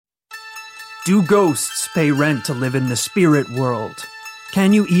Do ghosts pay rent to live in the spirit world?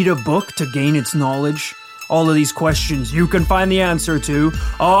 Can you eat a book to gain its knowledge? All of these questions you can find the answer to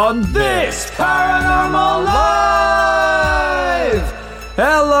on This Paranormal Live!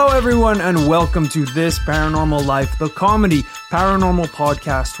 Hello everyone and welcome to This Paranormal Life, the comedy paranormal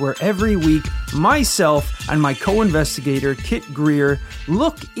podcast where every week myself and my co-investigator Kit Greer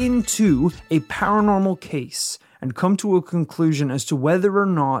look into a paranormal case and come to a conclusion as to whether or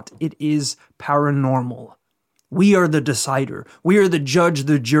not it is paranormal. We are the decider. We are the judge,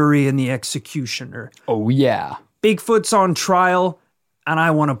 the jury, and the executioner. Oh, yeah. Bigfoot's on trial, and I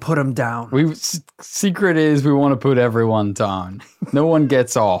want to put him down. Secret is we want to put everyone down. No one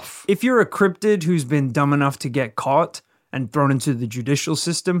gets off. If you're a cryptid who's been dumb enough to get caught and thrown into the judicial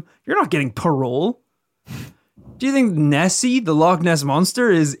system, you're not getting parole. Do you think Nessie, the Loch Ness Monster,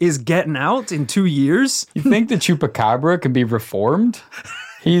 is getting out in 2 years? You think the Chupacabra can be reformed?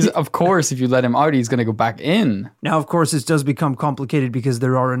 He's, of course, if you let him out, he's going to go back in. Now, of course, this does become complicated because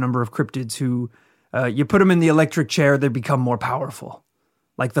there are a number of cryptids who, you put them in the electric chair, they become more powerful,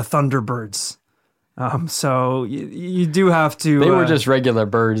 like the Thunderbirds. So you do have to... They were just regular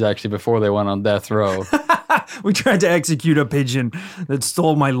birds, actually, before they went on death row. We tried to execute a pigeon that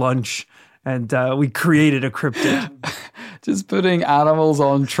stole my lunch, and we created a cryptid. Just putting animals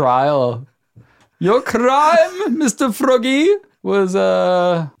on trial. Your crime, Mr. Froggy, was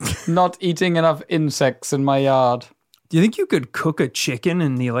not eating enough insects in my yard. Do you think you could cook a chicken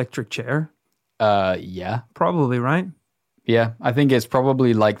in the electric chair? Yeah. Probably, right? Yeah, I think it's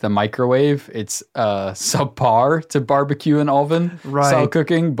probably like the microwave. It's subpar to barbecue and oven style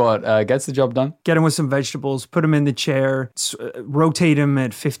cooking, but gets the job done. Get him with some vegetables, put him in the chair, rotate him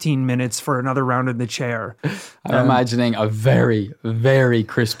at 15 minutes for another round in the chair. I'm imagining a very, very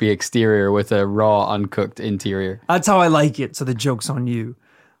crispy exterior with a raw, uncooked interior. That's how I like it, so the joke's on you.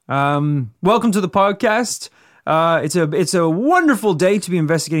 Welcome to the podcast. It's a wonderful day to be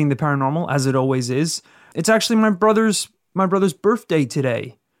investigating the paranormal, as it always is. It's actually my brother's birthday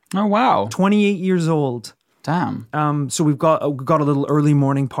today. Oh, wow. 28 years old. Damn. So we've got a little early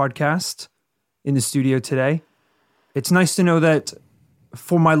morning podcast in the studio today. It's nice to know that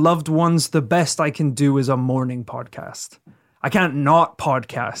for my loved ones, the best I can do is a morning podcast. I can't not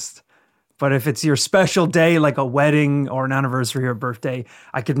podcast. But if it's your special day, like a wedding or an anniversary or birthday,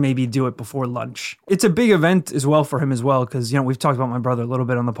 I could maybe do it before lunch. It's a big event as well for him as well, because, we've talked about my brother a little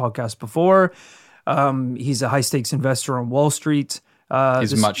bit on the podcast before. He's a high stakes investor on Wall Street.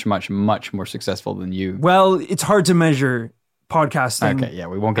 He's much, much, much more successful than you. Well, it's hard to measure podcasting. Okay, yeah,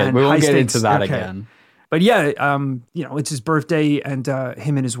 we won't get into that again. But yeah, it's his birthday, and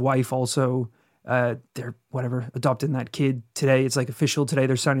him and his wife also, they're adopting that kid today. It's like official today.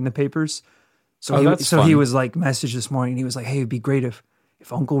 They're signing the papers. So he was like messaged this morning. He was like, "Hey, it'd be great if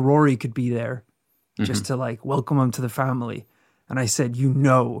Uncle Rory could be there, just to like welcome him to the family." And I said,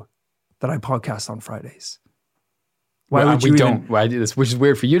 that I podcast on Fridays. Why do this? Which is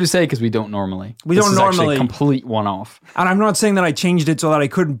weird for you to say because we don't normally. This is actually a complete one-off. And I'm not saying that I changed it so that I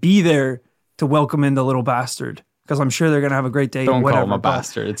couldn't be there to welcome in the little bastard, because I'm sure they're going to have a great day. Don't call him a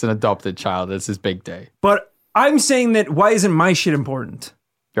bastard. It's an adopted child. It's his big day. But I'm saying that why isn't my shit important?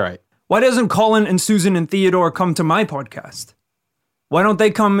 Right. Why doesn't Colin and Susan and Theodore come to my podcast? Why don't they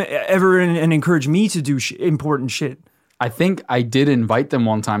come ever and encourage me to do important shit? I think I did invite them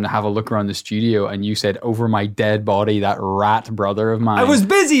one time to have a look around the studio, and you said, "Over my dead body, that rat brother of mine." I was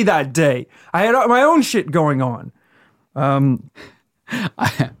busy that day. I had my own shit going on. I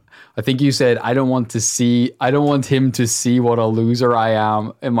think you said, I don't want him to see what a loser I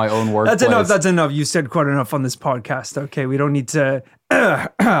am in my own workplace. That's enough. You said quite enough on this podcast. Okay, we don't need to...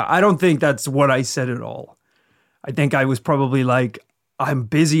 I don't think that's what I said at all. I think I was probably like, I'm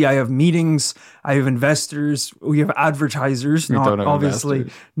busy. I have meetings. I have investors. We have advertisers. Not obviously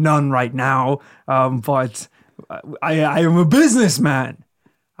investors. None right now. But I am a businessman.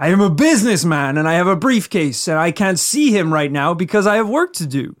 I am a businessman, and I have a briefcase, and I can't see him right now because I have work to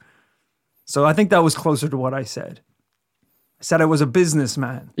do. So I think that was closer to what I said. I said I was a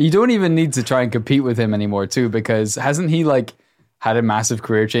businessman. You don't even need to try and compete with him anymore, too, because hasn't he had a massive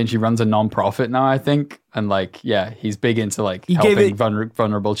career change? He runs a non-profit now, I think. And he's big into helping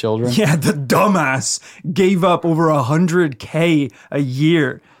vulnerable children. Yeah, the dumbass gave up over $100K a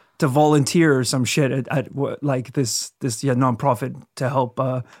year to volunteer or some shit at this non-profit to help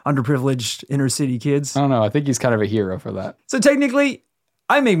underprivileged inner city kids. I don't know. I think he's kind of a hero for that. So technically,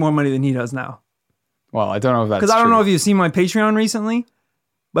 I make more money than he does now. Well, I don't know if that's true. Because I don't know if you've seen my Patreon recently,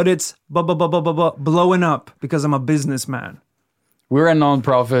 but it's blowing up because I'm a businessman. We're a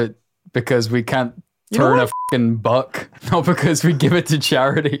non-profit because we can't turn a fucking buck, not because we give it to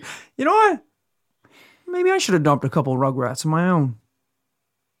charity. You know what? Maybe I should adopt a couple Rugrats of my own.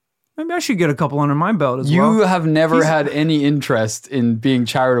 Maybe I should get a couple under my belt as well. You have never had any interest in being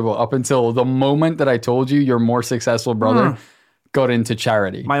charitable up until the moment that I told you your more successful brother got into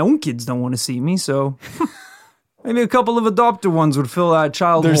charity. My own kids don't want to see me, so maybe a couple of adopted ones would fill that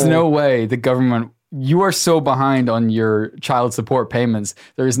child There's hole. no way the government... You are so behind on your child support payments.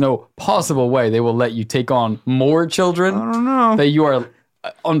 There is no possible way they will let you take on more children. I don't know. That you are,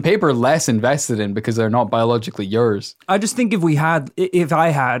 on paper, less invested in because they're not biologically yours. I just think if I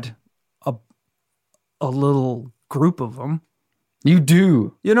had a little group of them. You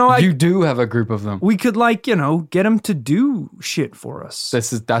do. You do have a group of them. We could get them to do shit for us.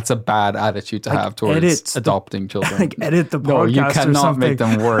 That's a bad attitude to have towards adopting children. Edit the podcast. No, you cannot make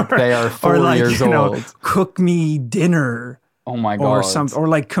them work. They are 4 years old. Cook me dinner. Oh my god.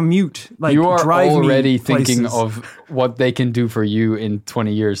 Or commute. You are drive already me thinking places. of what they can do for you in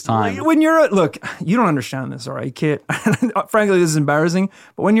 20 years time. When look, you don't understand this, all right, Kit? Frankly, this is embarrassing,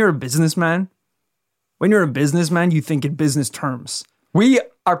 but when you're a businessman, you think in business terms. We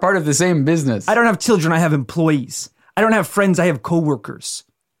are part of the same business. I don't have children, I have employees. I don't have friends, I have coworkers.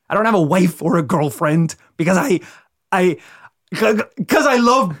 I don't have a wife or a girlfriend because I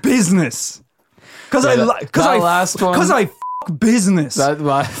love business. Because I fuck business. That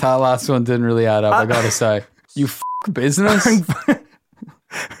last one didn't really add up, I gotta say. You fuck business?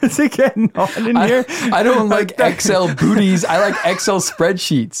 Is it getting on in here? I don't like Excel booties. I like Excel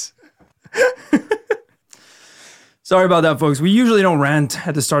spreadsheets. Sorry about that, folks. We usually don't rant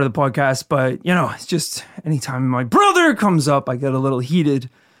at the start of the podcast, but it's just anytime my brother comes up, I get a little heated.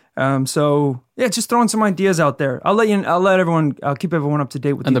 So yeah, just throwing some ideas out there. I'll keep everyone up to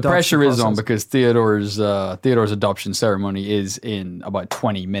date with the pressure is on because Theodore's adoption ceremony is in about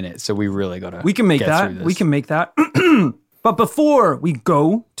 20 minutes. So we really gotta. We can make that. But before we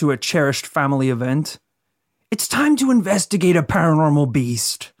go to a cherished family event, it's time to investigate a paranormal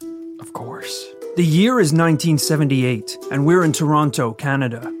beast. Of course. The year is 1978, and we're in Toronto,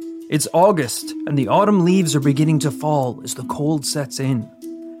 Canada. It's August, and the autumn leaves are beginning to fall as the cold sets in.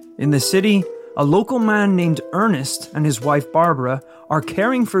 In the city, a local man named Ernest and his wife Barbara are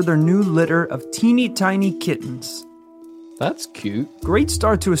caring for their new litter of teeny tiny kittens. That's cute. Great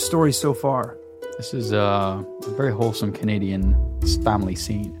start to a story so far. This is a very wholesome Canadian family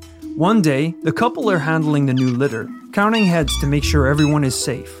scene. One day, the couple are handling the new litter, counting heads to make sure everyone is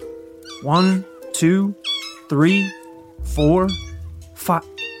safe. 1, 2, 3, 4, 5.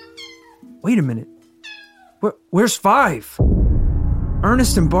 Wait a minute. Where's 5?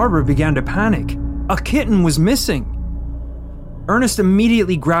 Ernest and Barbara began to panic. A kitten was missing. Ernest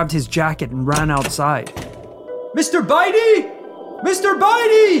immediately grabbed his jacket and ran outside. Mr. Bitey! Mr.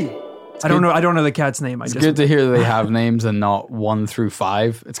 Bitey! I don't know the cat's name. It's good to hear that they have names and not 1 through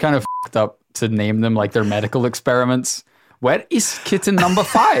 5. It's kind of fucked up to name them like they're medical experiments. Where is kitten number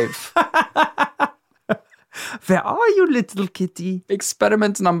 5? Where are you, little kitty?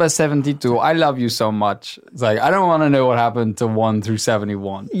 Experiment number 72. I love you so much. It's like, I don't want to know what happened to 1 through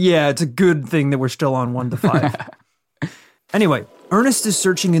 71. Yeah, it's a good thing that we're still on 1 to 5. Anyway, Ernest is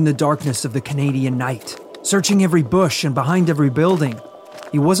searching in the darkness of the Canadian night, searching every bush and behind every building.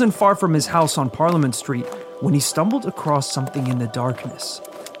 He wasn't far from his house on Parliament Street when he stumbled across something in the darkness.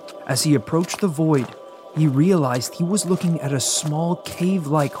 As he approached the void, he realized he was looking at a small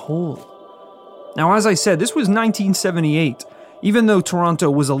cave-like hole. Now, as I said, this was 1978. Even though Toronto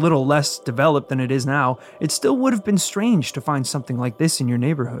was a little less developed than it is now, it still would have been strange to find something like this in your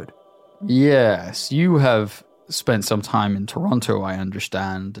neighborhood. Yes, you have spent some time in Toronto, I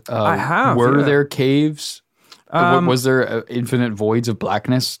understand. I have. Were there caves? Was there infinite voids of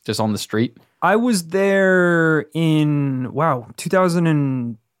blackness just on the street? I was there in,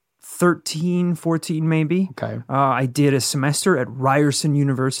 2013, 14 maybe. Okay. I did a semester at Ryerson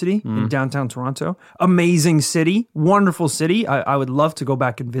University in downtown Toronto. Amazing city, wonderful city. I would love to go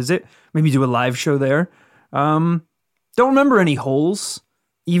back and visit, maybe do a live show there. Don't remember any holes,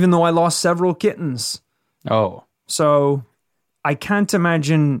 even though I lost several kittens. Oh. So I can't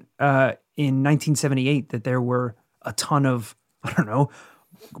imagine in 1978 that there were a ton of,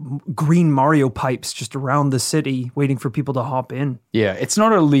 green Mario pipes just around the city waiting for people to hop in. Yeah, it's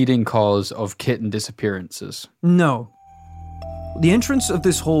not a leading cause of kitten disappearances. No. The entrance of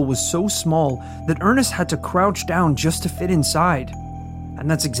this hole was so small that Ernest had to crouch down just to fit inside. And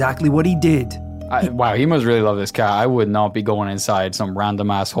that's exactly what he did. Wow, he must really love this cat. I would not be going inside some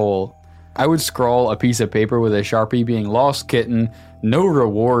random ass hole. I would scrawl a piece of paper with a Sharpie being lost kitten, no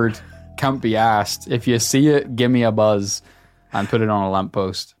reward, can't be asked. If you see it, give me a buzz and put it on a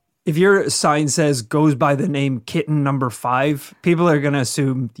lamppost. If your sign says goes by the name Kitten Number 5, people are going to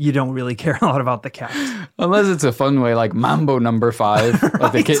assume you don't really care a lot about the cat. Unless it's a fun way, like Mambo Number 5. Right.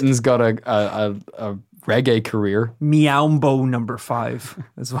 Like the kitten's got a reggae career. Meowmbo Number 5.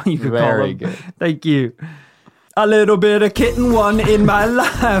 That's what you could call him. Very good. Thank you. A little bit of kitten 1 in my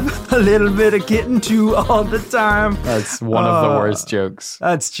life. A little bit of kitten 2 all the time. That's one of the worst jokes.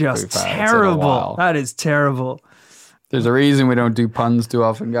 That's just terrible. That is terrible. There's a reason we don't do puns too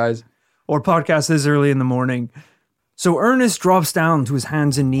often, guys. Or podcasts this early in the morning. So Ernest drops down to his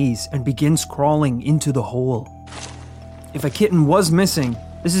hands and knees and begins crawling into the hole. If a kitten was missing,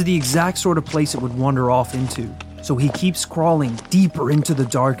 this is the exact sort of place it would wander off into. So he keeps crawling deeper into the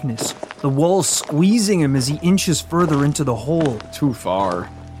darkness, the walls squeezing him as he inches further into the hole. Too far.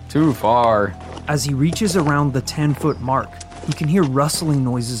 Too far. As he reaches around the 10-foot mark, he can hear rustling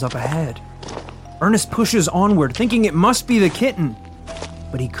noises up ahead. Ernest pushes onward, thinking it must be the kitten.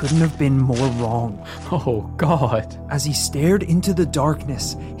 But he couldn't have been more wrong. Oh, God. As he stared into the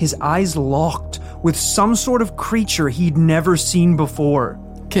darkness, his eyes locked with some sort of creature he'd never seen before.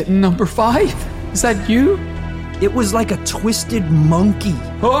 Kitten Number 5? Is that you? It was like a twisted monkey.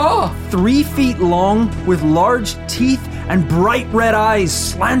 Oh! 3 feet long, with large teeth and bright red eyes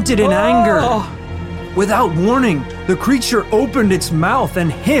slanted in anger. Without warning, the creature opened its mouth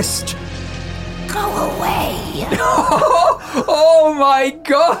and hissed, "Go away." Oh my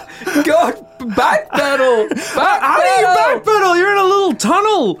God! God, backpedal! How do you backpedal? You're in a little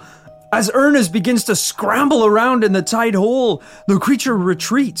tunnel. As Ernest begins to scramble around in the tight hole, the creature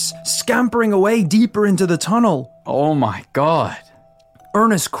retreats, scampering away deeper into the tunnel. Oh my God.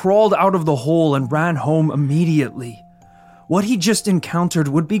 Ernest crawled out of the hole and ran home immediately. What he just encountered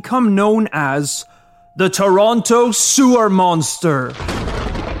would become known as the Toronto Sewer Monster.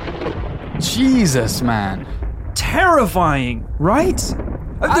 Jesus, man. Terrifying, right?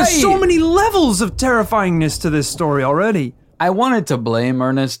 There's so many levels of terrifyingness to this story already. I wanted to blame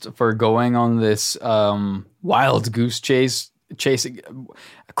Ernest for going on this wild goose chasing,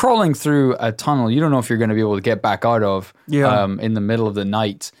 crawling through a tunnel you don't know if you're going to be able to get back out of in the middle of the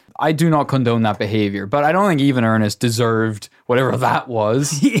night. I do not condone that behavior, but I don't think even Ernest deserved whatever that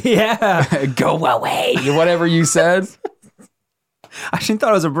was. Yeah. Go away, whatever you said. I actually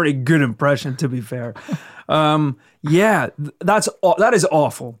thought it was a pretty good impression, to be fair. Yeah, that is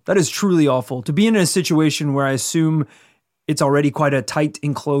awful. That is truly awful. To be in a situation where I assume it's already quite a tight,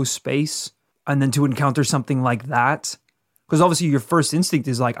 enclosed space, and then to encounter something like that, because obviously your first instinct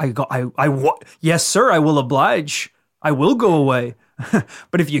is like, yes, sir, I will oblige. I will go away.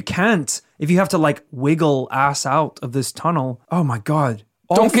 But if you can't, if you have to like wiggle ass out of this tunnel, oh my God.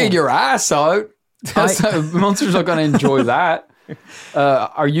 Awful. Don't get your ass out. Monsters are going to enjoy that.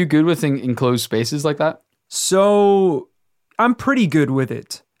 Are you good with enclosed spaces like that? So I'm pretty good with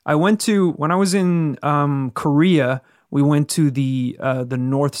it. When I was in Korea, we went to the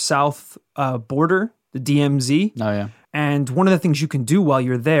north-south border, the DMZ. Oh, yeah. And one of the things you can do while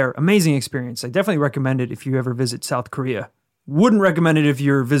you're there, amazing experience. I definitely recommend it if you ever visit South Korea. Wouldn't recommend it if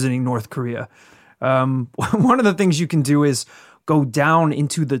you're visiting North Korea. One of the things you can do is go down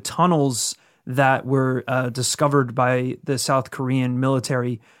into the tunnels that were discovered by the South Korean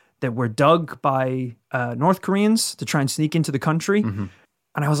military that were dug by North Koreans to try and sneak into the country. Mm-hmm.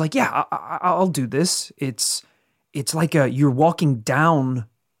 And I was like, yeah, I'll do this. It's like you're walking down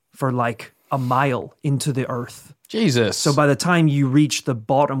for like a mile into the earth. Jesus. So by the time you reach the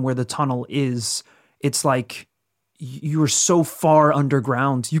bottom where the tunnel is, it's like you're so far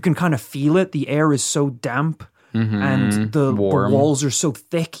underground. You can kind of feel it. The air is so damp. Mm-hmm. And the walls are so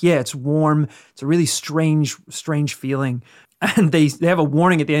thick. Yeah, it's warm. It's a really strange feeling. And they have a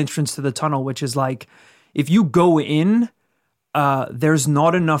warning at the entrance to the tunnel, which is like, if you go in, there's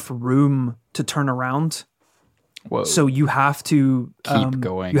not enough room to turn around. Whoa. So you have to keep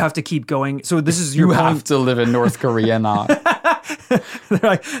going. You have to keep going. So this is your point. You have to live in North Korea now.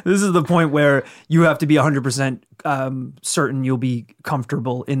 Like, this is the point where you have to be 100% certain you'll be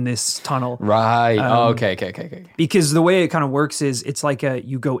comfortable in this tunnel. Right. Okay. Because the way it kind of works is it's like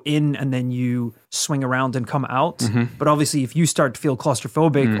you go in and then you swing around and come out. Mm-hmm. But obviously if you start to feel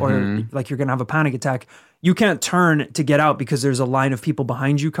claustrophobic or like you're going to have a panic attack, you can't turn to get out because there's a line of people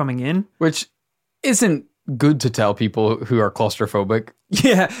behind you coming in. Which isn't good to tell people who are claustrophobic.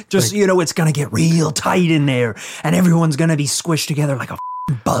 Yeah, just, like, it's going to get real tight in there and everyone's going to be squished together like a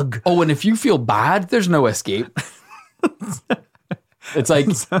bug. Oh, and if you feel bad, there's no escape. It's like,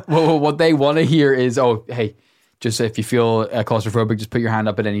 what they want to hear is, oh, hey, just if you feel claustrophobic, just put your hand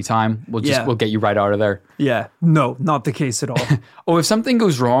up at any time. We'll get you right out of there. Yeah, no, not the case at all. Oh, if something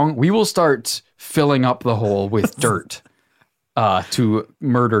goes wrong, we will start filling up the hole with dirt. to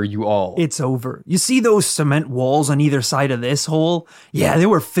murder you all. It's over. You see those cement walls on either side of this hole? Yeah, they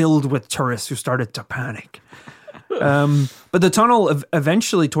were filled with tourists who started to panic. But the tunnel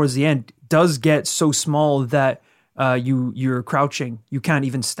eventually towards the end does get so small that you're crouching. You can't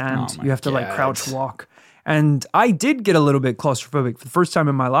even stand. You have to like crouch walk. And I did get a little bit claustrophobic for the first time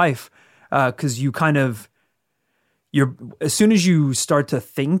in my life because as soon as you start to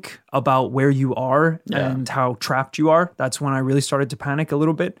think about where you are and how trapped you are, that's when I really started to panic a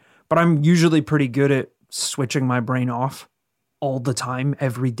little bit. But I'm usually pretty good at switching my brain off all the time,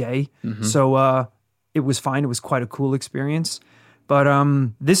 every day. Mm-hmm. So it was fine. It was quite a cool experience. But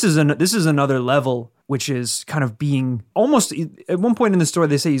this is another level, which is kind of being almost, at one point in the story,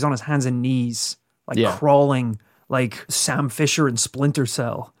 they say he's on his hands and knees, crawling like Sam Fisher in Splinter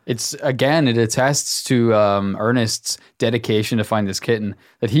Cell. It attests to Ernest's dedication to find this kitten,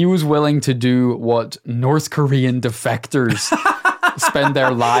 that he was willing to do what North Korean defectors spend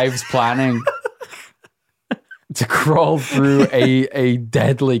their lives planning, to crawl through a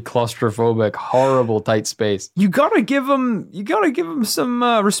deadly claustrophobic, horrible tight space. You gotta give him some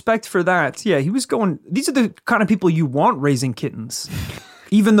respect for that. Yeah, he was going. These are the kind of people you want raising kittens.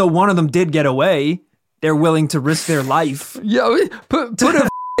 Even though one of them did get away, they're willing to risk their life. Yo, put a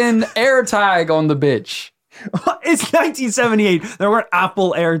f***ing air tag on the bitch. It's 1978. There weren't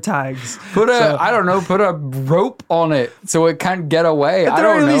Apple air tags. Put a rope on it so it can't get away. I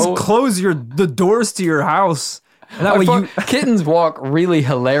don't know. At least close the doors to your house. And that way kittens walk really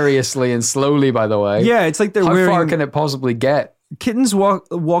hilariously and slowly, by the way. Yeah, it's like How far can it possibly get? Kittens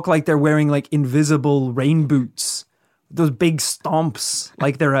walk like they're wearing like invisible rain boots. Those big stomps,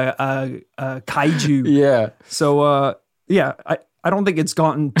 like they're a kaiju. Yeah. So, I don't think it's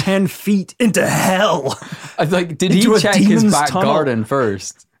gotten 10 feet into hell. Did he check his back garden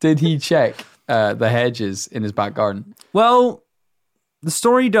first? Did he check the hedges in his back garden? Well, the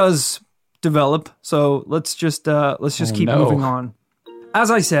story does develop, so let's just keep moving on.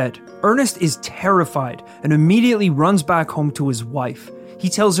 As I said, Ernest is terrified and immediately runs back home to his wife. He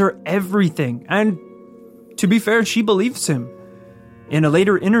tells her everything, and to be fair, she believes him. In a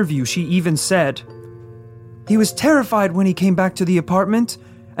later interview, she even said, "He was terrified when he came back to the apartment,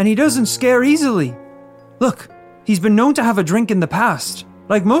 and he doesn't scare easily. Look, he's been known to have a drink in the past,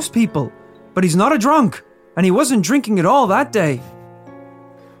 like most people, but he's not a drunk, and he wasn't drinking at all that day."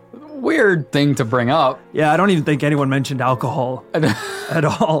 Weird thing to bring up. Yeah, I don't even think anyone mentioned alcohol at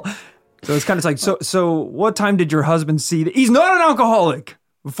all. So it's kind of like, so what time did your husband see that he's not an alcoholic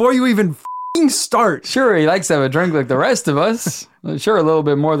before you even start? Sure, he likes to have a drink like the rest of us. Sure, a little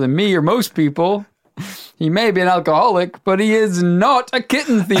bit more than me or most people. He may be an alcoholic, but he is not a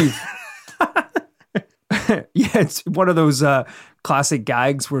kitten thief. Yeah, it's one of those classic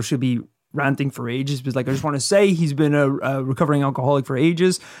gags where she'll be ranting for ages. But like, I just want to say he's been a recovering alcoholic for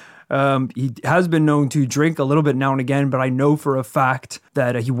ages. He has been known to drink a little bit now and again, but I know for a fact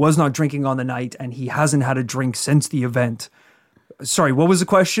that he was not drinking on the night and he hasn't had a drink since the event. Sorry, what was the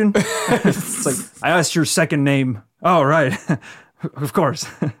question? It's like, I asked your second name. Oh, right. Of course.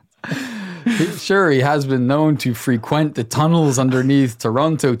 Sure, he has been known to frequent the tunnels underneath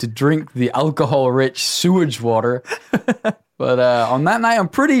Toronto to drink the alcohol-rich sewage water. But on that night, I'm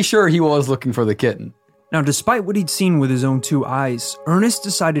pretty sure he was looking for the kitten. Now, despite what he'd seen with his own two eyes, Ernest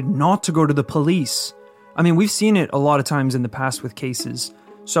decided not to go to the police. I mean, we've seen it a lot of times in the past with cases.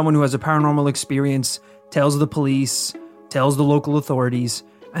 Someone who has a paranormal experience tells the police, tells the local authorities,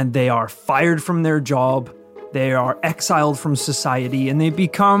 and they are fired from their job, they are exiled from society, and they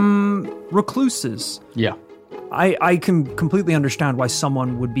become recluses. Yeah. I can completely understand why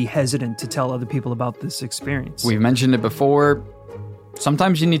someone would be hesitant to tell other people about this experience. We've mentioned it before.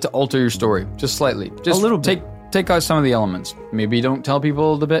 Sometimes you need to alter your story, just slightly. Just a little bit. Take out some of the elements. Maybe don't tell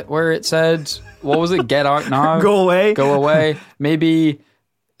people the bit where it said, what was it? Get out now. Go away. Go away. Maybe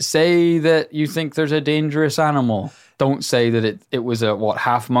say that you think there's a dangerous animal. Don't say that it was a,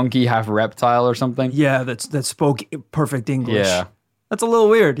 half monkey, half reptile or something. Yeah, that spoke perfect English. Yeah. That's a little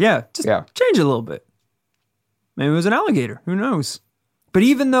weird. Yeah, just change it a little bit. Maybe it was an alligator. Who knows? But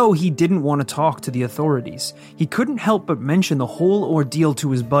even though he didn't want to talk to the authorities, he couldn't help but mention the whole ordeal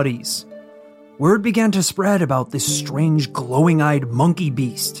to his buddies. Word began to spread about this strange glowing-eyed monkey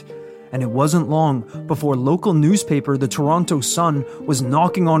beast, and it wasn't long before local newspaper The Toronto Sun was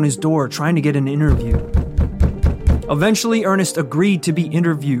knocking on his door trying to get an interview. Eventually, Ernest agreed to be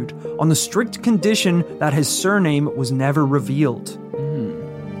interviewed on the strict condition that his surname was never revealed.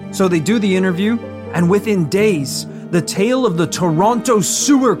 So they do the interview, and within days, the tale of the Toronto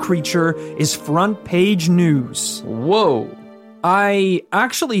sewer creature is front page news. Whoa. I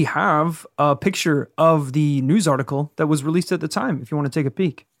actually have a picture of the news article that was released at the time, if you want to take a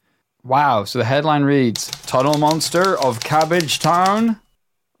peek. Wow. So the headline reads, Tunnel Monster of Cabbage Town,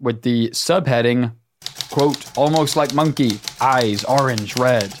 with the subheading, quote, almost like monkey, eyes orange,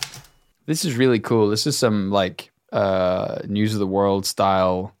 red. This is really cool. This is some like News of the World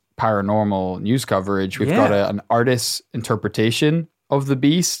style paranormal news coverage. We've got an artist's interpretation of the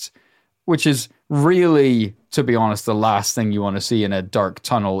beast, which is really, to be honest, the last thing you want to see in a dark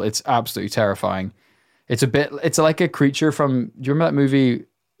tunnel. It's absolutely terrifying. It's like a creature from, do you remember that movie,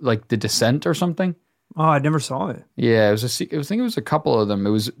 like The Descent or something? Oh, I never saw it. Yeah, I think it was a couple of them.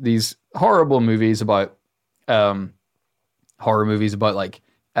 It was these horrible movies about, like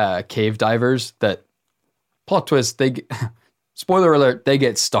cave divers that, plot twist, spoiler alert, they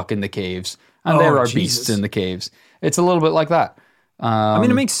get stuck in the caves. And there are beasts in the caves. It's a little bit like that. I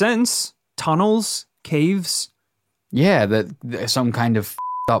mean, it makes sense. Tunnels, caves. Yeah, that some kind of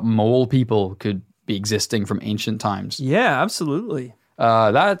up mole people could be existing from ancient times. Yeah, absolutely.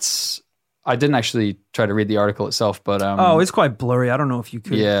 I didn't actually try to read the article itself, but it's quite blurry. I don't know if you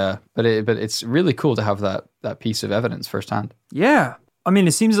could. Yeah, but it's really cool to have that piece of evidence firsthand. Yeah, I mean,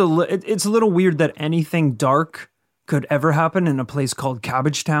 it seems it's a little weird that anything dark could ever happen in a place called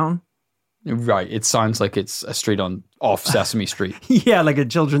Cabbage Town. Right, it sounds like it's a street off Sesame Street. Yeah, like a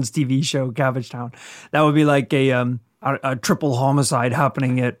children's TV show, Cabbage Town. That would be like a triple homicide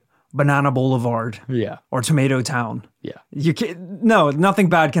happening at Banana Boulevard. Yeah. Or Tomato Town. Yeah. No, nothing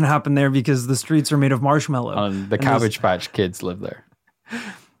bad can happen there because the streets are made of marshmallow. The Cabbage Patch Kids live there.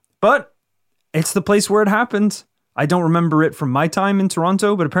 But it's the place where it happened. I don't remember it from my time in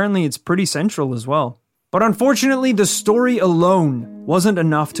Toronto, but apparently it's pretty central as well. But unfortunately, the story alone wasn't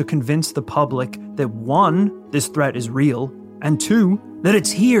enough to convince the public that 1, this threat is real, and 2, that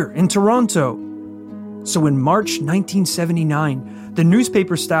it's here in Toronto. So in March 1979, the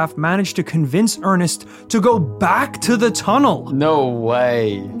newspaper staff managed to convince Ernest to go back to the tunnel. No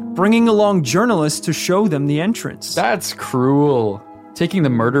way. Bringing along journalists to show them the entrance. That's cruel. Taking the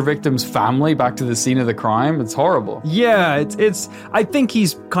murder victim's family back to the scene of the crime, it's horrible. Yeah, it's. I think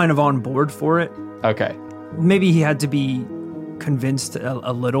he's kind of on board for it. Okay. Maybe he had to be convinced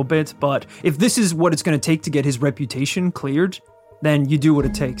a little bit, but if this is what it's going to take to get his reputation cleared, then you do what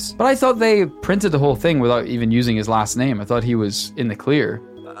it takes. But I thought they printed the whole thing without even using his last name. I thought he was in the clear.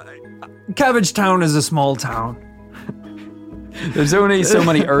 Cabbage Town is a small town. There's only so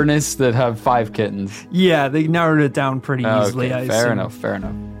many Ernests that have 5 kittens. Yeah, they narrowed it down pretty easily. Okay, fair enough.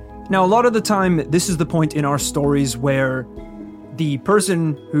 Now, a lot of the time, this is the point in our stories where the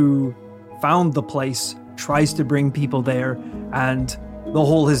person who found the place tries to bring people there and the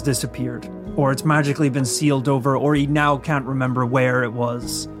hole has disappeared, or it's magically been sealed over, or he now can't remember where it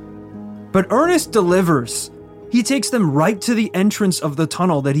was. But Ernest delivers. He takes them right to the entrance of the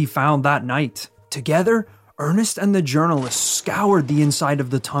tunnel that he found that night. Together, Ernest and the journalist scoured the inside of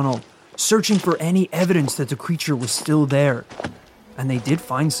the tunnel, searching for any evidence that the creature was still there. And they did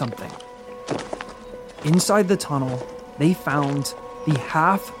find something. Inside the tunnel, they found the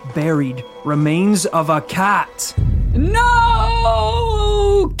half-buried remains of a cat.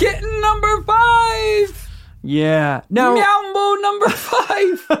 No! Kitten number 5! Yeah. Now, Meowbo number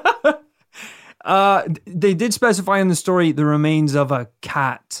 5! They did specify in the story the remains of a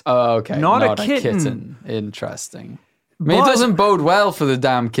cat. Oh, okay. Not a kitten. Interesting. I mean, it doesn't bode well for the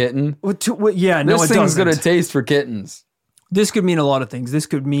damn kitten. This thing's got a taste for kittens. This could mean a lot of things. This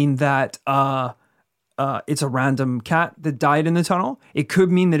could mean that it's a random cat that died in the tunnel. It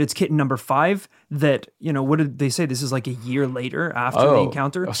could mean that it's kitten number 5 that, what did they say? This is like a year later after the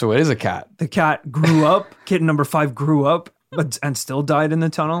encounter. So it is a cat. The cat grew up. Kitten number 5 grew up and still died in the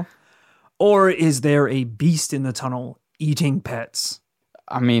tunnel. Or is there a beast in the tunnel eating pets?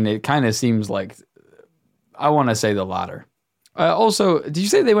 I mean, it kind of seems like, I want to say the latter. Also, did you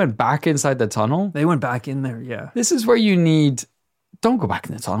say they went back inside the tunnel? They went back in there, yeah. This is where you need... Don't go back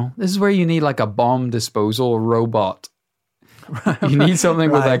in the tunnel. This is where you need like a bomb disposal robot. You need something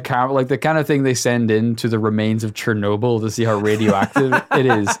with a camera, like the kind of thing they send in to the remains of Chernobyl to see how radioactive it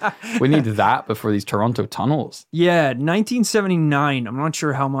is. We need that before these Toronto tunnels. Yeah, 1979. I'm not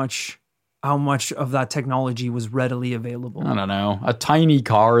sure how much of that technology was readily available. I don't know. A tiny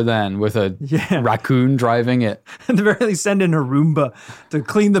car then with a raccoon driving it. At the very least, send in a Roomba to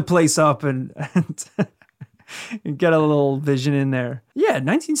clean the place up and get a little vision in there. Yeah,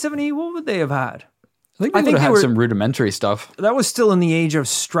 1970, what would they have had? I think they had some rudimentary stuff. That was still in the age of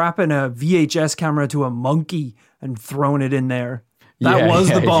strapping a VHS camera to a monkey and throwing it in there. That was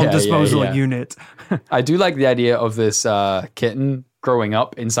the bomb disposal unit. I do like the idea of this kitten growing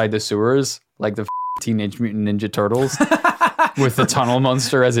up inside the sewers, like the Teenage Mutant Ninja Turtles. with the tunnel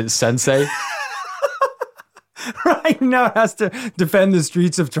monster as its sensei. Right now it has to defend the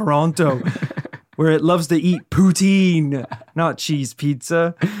streets of Toronto, where it loves to eat poutine, not cheese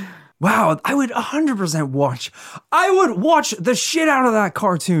pizza. Wow, I would 100% watch. I would watch the shit out of that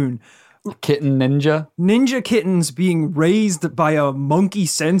cartoon. Kitten Ninja. Ninja kittens being raised by a monkey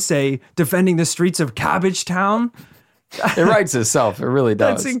sensei defending the streets of Cabbage Town. It writes itself. It really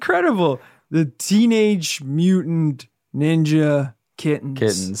does. That's incredible. The Teenage Mutant Ninja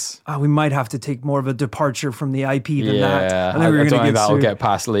Kittens. Oh, we might have to take more of a departure from the IP than that. I don't think that'll get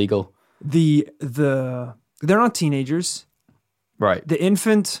past legal. They're not teenagers. Right. The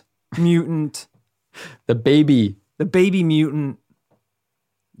infant mutant. The baby mutant.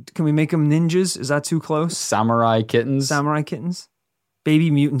 Can we make them ninjas? Is that too close? Samurai kittens.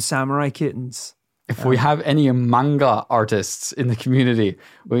 Baby mutant samurai kittens. If we have any manga artists in the community,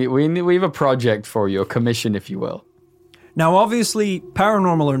 we have a project for you, a commission, if you will. Now, obviously,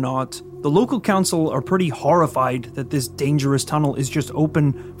 paranormal or not, the local council are pretty horrified that this dangerous tunnel is just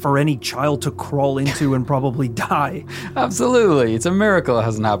open for any child to crawl into and probably die. Absolutely. It's a miracle it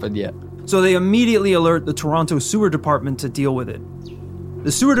hasn't happened yet. So they immediately alert the Toronto Sewer Department to deal with it.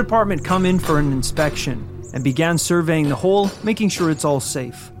 The sewer department come in for an inspection and began surveying the hole, making sure it's all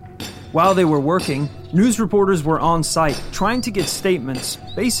safe. While they were working, news reporters were on site trying to get statements,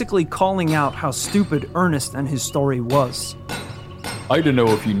 basically calling out how stupid Ernest and his story was. I don't know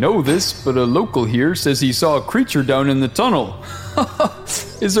if you know this, but a local here says he saw a creature down in the tunnel.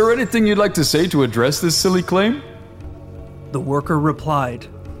 Is there anything you'd like to say to address this silly claim? The worker replied,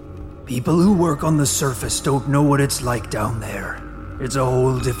 "People who work on the surface don't know what it's like down there. It's a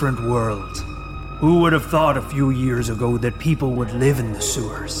whole different world. Who would have thought a few years ago that people would live in the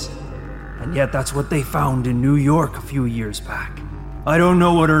sewers? And yet that's what they found in New York a few years back. I don't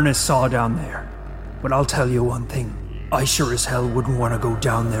know what Ernest saw down there, but I'll tell you one thing. I sure as hell wouldn't want to go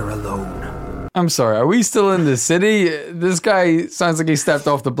down there alone." I'm sorry, are we still in the city? This guy sounds like he stepped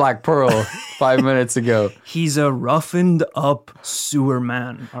off the Black Pearl 5 minutes ago. He's a roughened up sewer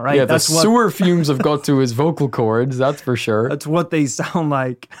man, all right? Yeah, the sewer fumes have got to his vocal cords, that's for sure. That's what they sound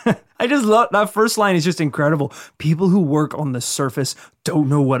like. I just love that first line is just incredible. People who work on the surface don't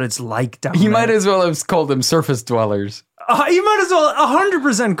know what it's like down there. He might as well have called them surface dwellers. You might as well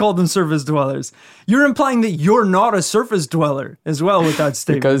 100% call them surface dwellers. You're implying that you're not a surface dweller as well with that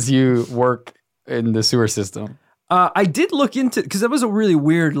statement. Because you work in the sewer system. I did look into, because that was a really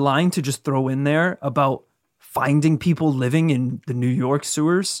weird line to just throw in there about finding people living in the New York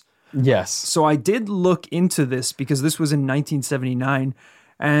sewers. Yes. So I did look into this because this was in 1979.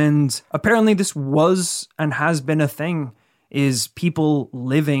 And apparently this was and has been a thing, is people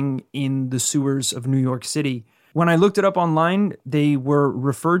living in the sewers of New York City. When I looked it up online, they were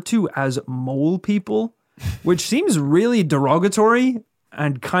referred to as mole people, which seems really derogatory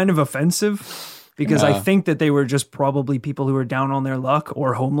and kind of offensive, because I think that they were just probably people who were down on their luck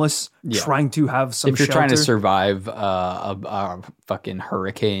or homeless, trying to have some shelter. If you're trying to survive a fucking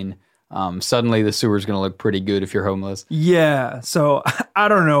hurricane, suddenly the sewer's going to look pretty good if you're homeless. Yeah, so I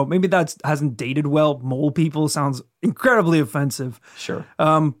don't know. Maybe that hasn't dated well. Mole people sounds incredibly offensive. Sure.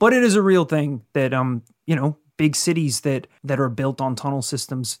 But it is a real thing that, big cities that are built on tunnel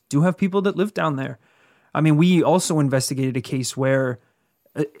systems do have people that live down there. I mean, we also investigated a case where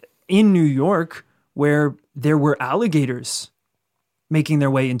in New York where there were alligators making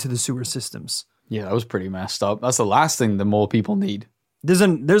their way into the sewer systems. Yeah, that was pretty messed up. That's the last thing the mole people need. There's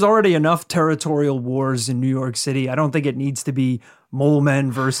already enough territorial wars in New York City. I don't think it needs to be mole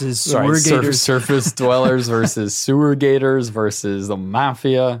men versus sewer gators. Surface dwellers versus sewer gators versus the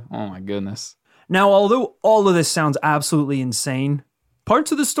mafia. Oh my goodness. Now, although all of this sounds absolutely insane,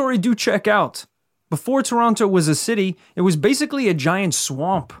 parts of the story do check out. Before Toronto was a city, it was basically a giant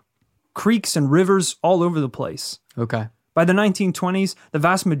swamp. Creeks and rivers all over the place. Okay. By the 1920s, the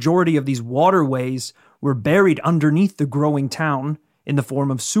vast majority of these waterways were buried underneath the growing town in the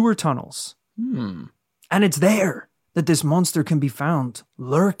form of sewer tunnels. And it's there that this monster can be found,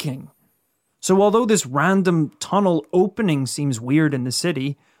 lurking. So although this random tunnel opening seems weird in the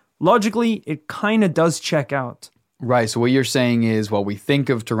city, logically, it kind of does check out. Right, so what you're saying is, well, we think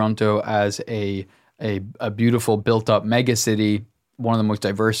of Toronto as a beautiful built-up megacity, one of the most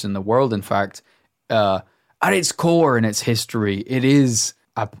diverse in the world, in fact. At its core, in its history, it is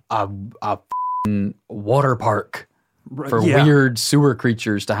a water park for weird sewer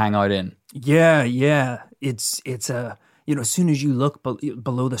creatures to hang out in. Yeah. It's a, as soon as you look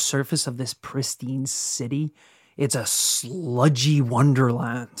below the surface of this pristine city, it's a sludgy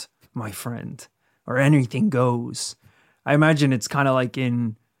wonderland, my friend, or anything goes. I imagine it's kind of like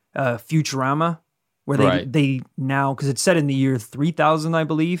in Futurama, where they now, because it's set in the year 3000, I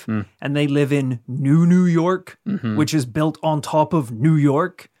believe, and they live in New York, which is built on top of New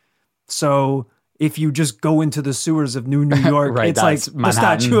York. So if you just go into the sewers of New York, it's like Manhattan. The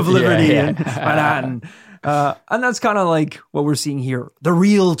Statue of Liberty in Manhattan. And that's kind of like what we're seeing here. The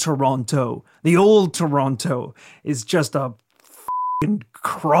real Toronto, the old Toronto, is just a fucking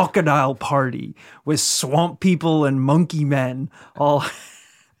crocodile party with swamp people and monkey men all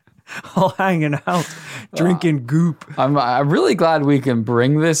hanging out, drinking goop. I'm really glad we can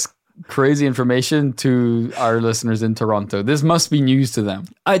bring this crazy information to our listeners in Toronto. This must be news to them.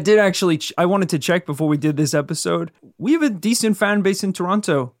 I did actually, I wanted to check before we did this episode. We have a decent fan base in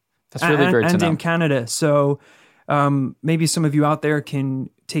Toronto. That's really great to know. And in Canada. So maybe some of you out there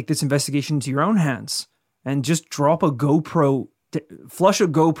can take this investigation into your own hands and just drop a GoPro, flush a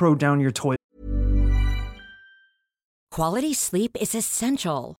GoPro down your toilet. Quality sleep is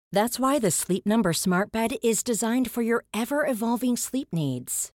essential. That's why the Sleep Number Smart Bed is designed for your ever-evolving sleep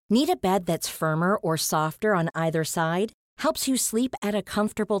needs. Need a bed that's firmer or softer on either side? Helps you sleep at a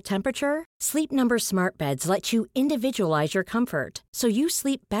comfortable temperature? Sleep Number Smart Beds let you individualize your comfort so you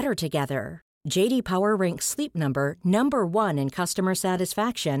sleep better together. J.D. Power ranks Sleep Number number 1 in customer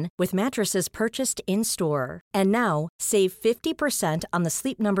satisfaction with mattresses purchased in-store. And now, save 50% on the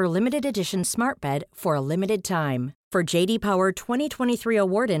Sleep Number Limited Edition Smart Bed for a limited time. For J.D. Power 2023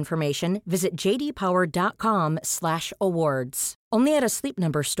 award information, visit jdpower.com/awards. Only at a Sleep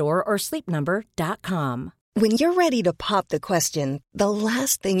Number store or sleepnumber.com. When you're ready to pop the question, the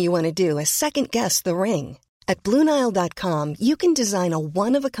last thing you want to do is second-guess the ring. At BlueNile.com, you can design a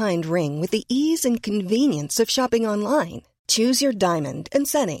one-of-a-kind ring with the ease and convenience of shopping online. Choose your diamond and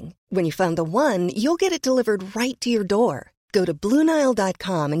setting. When you find the one, you'll get it delivered right to your door. Go to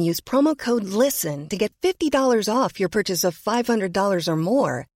BlueNile.com and use promo code LISTEN to get $50 off your purchase of $500 or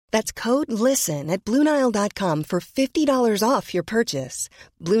more. That's code LISTEN at BlueNile.com for $50 off your purchase.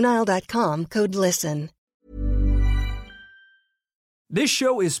 BlueNile.com, code LISTEN. This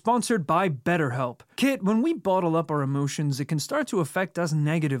show is sponsored by BetterHelp. Kit, when we bottle up our emotions, it can start to affect us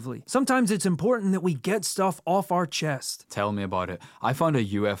negatively. Sometimes it's important that we get stuff off our chest. Tell me about it. I found a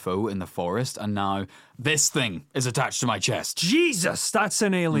UFO in the forest, and now this thing is attached to my chest. Jesus, that's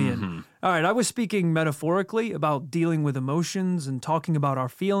an alien. All right, I was speaking metaphorically about dealing with emotions and talking about our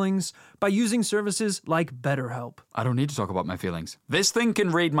feelings by using services like BetterHelp. I don't need to talk about my feelings. This thing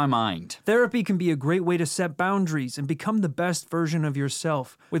can read my mind. Therapy can be a great way to set boundaries and become the best version of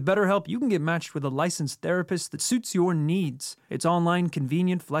yourself. With BetterHelp, you can get matched with a licensed therapist that suits your needs. It's online,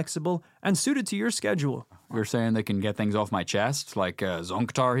 convenient, flexible, and suited to your schedule. You're saying they can get things off my chest, like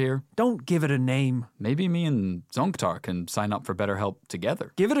Zonktar here? Don't give it a name. Maybe me and Zonktar can sign up for BetterHelp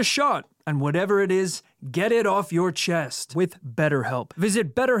together. Give it a shot, and whatever it is, get it off your chest with BetterHelp.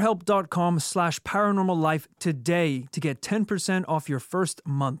 Visit BetterHelp.com/paranormallife today to get 10% off your first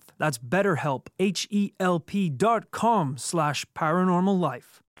month. That's BetterHelp,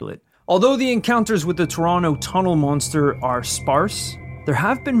 HELP.com/paranormallife. Although the encounters with the Toronto Tunnel Monster are sparse, there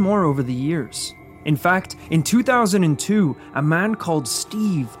have been more over the years. In fact, in 2002, a man called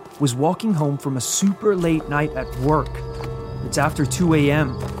Steve was walking home from a super late night at work. It's after 2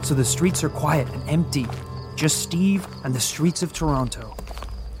 a.m., so the streets are quiet and empty. Just Steve and the streets of Toronto.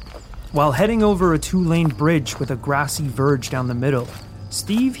 While heading over a 2-lane bridge with a grassy verge down the middle,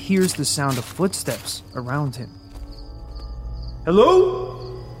 Steve hears the sound of footsteps around him. Hello?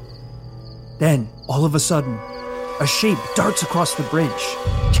 Then, all of a sudden, a shape darts across the bridge.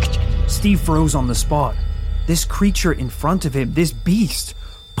 Steve froze on the spot. This creature in front of him, this beast,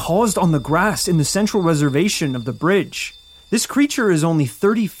 paused on the grass in the central reservation of the bridge. This creature is only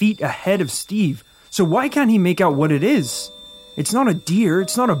 30 feet ahead of Steve, so why can't he make out what it is? It's not a deer,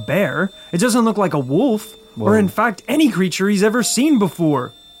 it's not a bear, it doesn't look like a wolf, or in fact any creature he's ever seen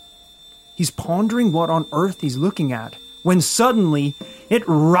before. He's pondering what on earth he's looking at, when suddenly, it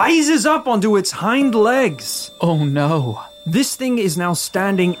rises up onto its hind legs. Oh no. This thing is now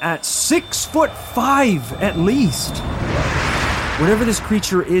standing at 6'5" at least. Whatever this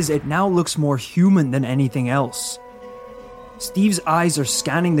creature is, it now looks more human than anything else. Steve's eyes are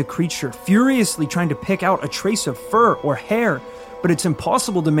scanning the creature, furiously trying to pick out a trace of fur or hair, but it's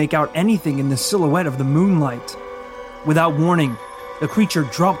impossible to make out anything in the silhouette of the moonlight. Without warning, the creature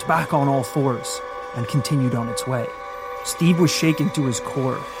dropped back on all fours and continued on its way. Steve was shaken to his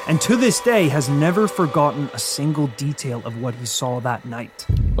core, and to this day has never forgotten a single detail of what he saw that night.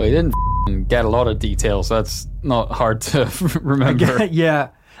 Well, he didn't get a lot of details. That's not hard to remember. Yeah.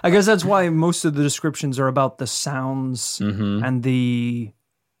 I guess that's why most of the descriptions are about the sounds and the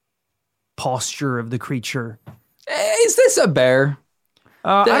posture of the creature. Is this a bear?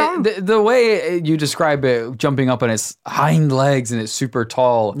 The way you describe it, jumping up on its hind legs and it's super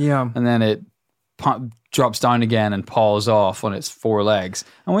tall, and then it drops down again and paws off on its four legs.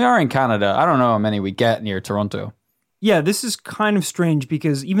 And we are in Canada. I don't know how many we get near Toronto. Yeah, this is kind of strange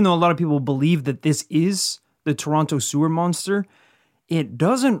because even though a lot of people believe that this is the Toronto sewer monster, it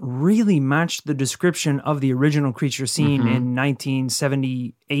doesn't really match the description of the original creature seen in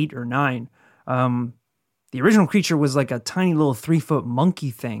 1978 or 9. The original creature was like a tiny little 3-foot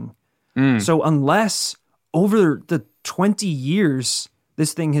monkey thing. So unless over the 20 years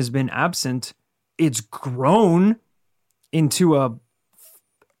this thing has been absent, it's grown into a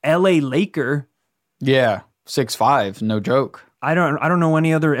LA Laker. Yeah, 6'5", no joke. I don't know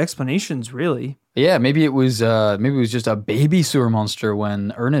any other explanations really. Yeah, maybe it was just a baby sewer monster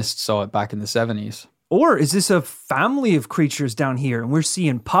when Ernest saw it back in the 70s. Or is this a family of creatures down here and we're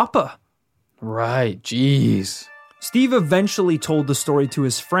seeing Papa? Right, jeez. Steve eventually told the story to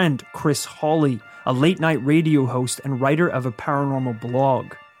his friend, Chris Hawley, a late-night radio host and writer of a paranormal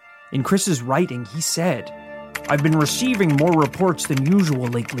blog. In Chris's writing, he said, "I've been receiving more reports than usual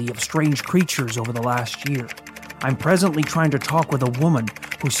lately of strange creatures over the last year. I'm presently trying to talk with a woman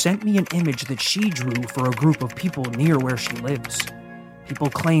who sent me an image that she drew for a group of people near where she lives. People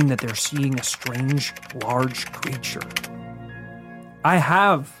claim that they're seeing a strange, large creature." I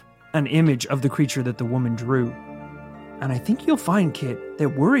have an image of the creature that the woman drew. And I think you'll find, Kit, that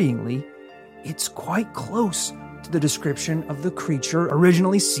worryingly, it's quite close to the description of the creature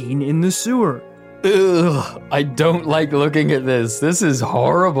originally seen in the sewer. Ugh, I don't like looking at this. This is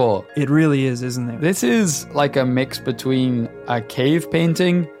horrible. It really is, isn't it? This is like a mix between a cave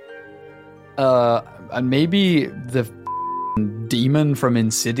painting and maybe the demon from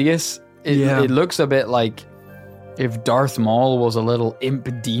Insidious. It looks a bit like if Darth Maul was a little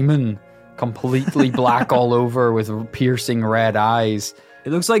imp demon, completely black all over with piercing red eyes.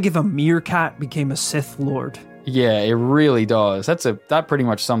 It looks like if a meerkat became a Sith Lord. Yeah, it really does. That pretty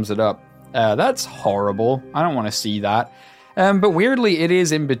much sums it up. That's horrible. I don't want to see that. But weirdly, it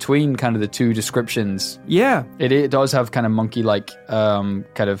is in between kind of the two descriptions. Yeah. It does have kind of monkey-like,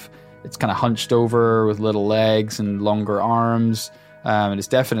 it's kind of hunched over with little legs and longer arms. And it's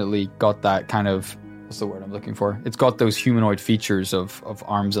definitely got that kind of, what's the word I'm looking for? It's got those humanoid features of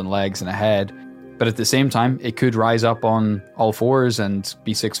arms and legs and a head. But at the same time, it could rise up on all fours and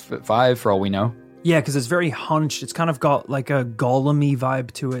be 6'5" for all we know. Yeah, because it's very hunched. It's kind of got like a Gollum-y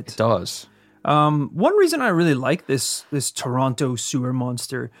vibe to it. It does. One reason I really like this Toronto sewer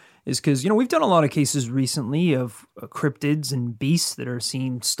monster is because, we've done a lot of cases recently of cryptids and beasts that are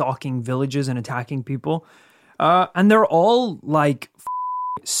seen stalking villages and attacking people. And they're all like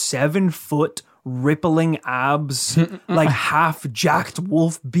 7-foot rippling abs, like half jacked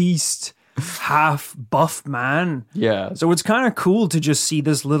wolf beast, half buff man. Yeah. So it's kind of cool to just see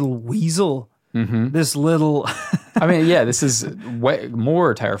this little weasel. This little... I mean, yeah, this is way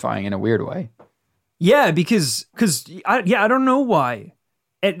more terrifying in a weird way. Yeah, because I don't know why.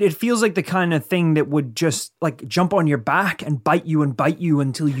 It feels like the kind of thing that would just like jump on your back and bite you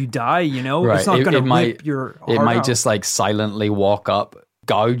until you die, Right. It's not going to rip your heart It might out. just like silently walk up,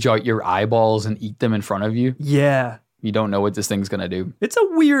 gouge out your eyeballs and eat them in front of you. Yeah. You don't know what this thing's going to do. It's a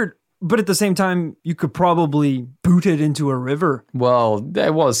weird... But at the same time, you could probably boot it into a river. Well,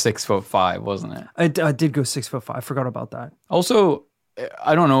 it was 6'5", wasn't it? I did go 6'5". I forgot about that. Also,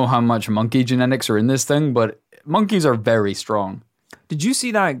 I don't know how much monkey genetics are in this thing, but monkeys are very strong. Did you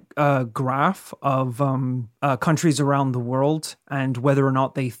see that graph of countries around the world and whether or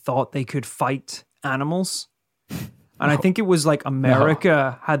not they thought they could fight animals? And I think it was like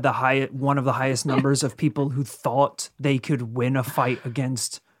America had one of the highest numbers of people who thought they could win a fight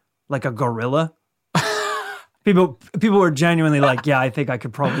against like a gorilla. People were genuinely like, yeah, I think I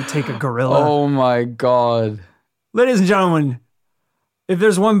could probably take a gorilla. Oh my God. Ladies and gentlemen, if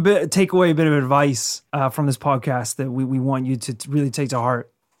there's one bit of advice from this podcast that we want you to really take to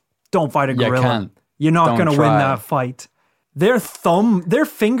heart, don't fight a gorilla. You're not going to win that fight. Their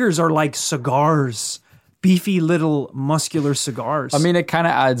fingers are like cigars. Beefy little muscular cigars. I mean, it kind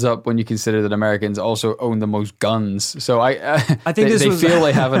of adds up when you consider that Americans also own the most guns. So I think they feel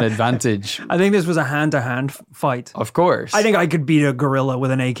they have an advantage. I think this was a hand-to-hand fight. Of course. I think I could beat a gorilla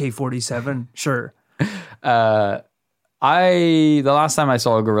with an AK-47. Sure. The last time I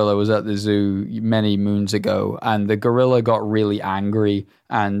saw a gorilla was at the zoo many moons ago, and the gorilla got really angry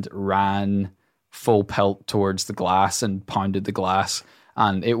and ran full pelt towards the glass and pounded the glass.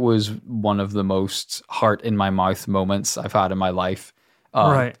 And it was one of the most heart in my mouth moments I've had in my life.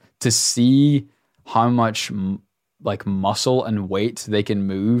 Right. To see how much like muscle and weight they can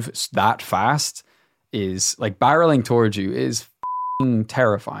move that fast is like barreling towards you is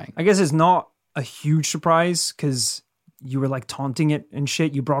terrifying. I guess it's not a huge surprise because you were like taunting it and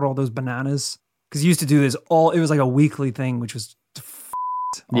shit. You brought all those bananas because you used to do this it was like a weekly thing, which was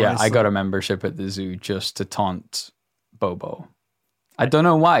yeah, I got a membership at the zoo just to taunt Bobo. I don't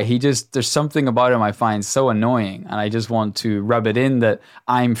know why. There's something about him I find so annoying, and I just want to rub it in that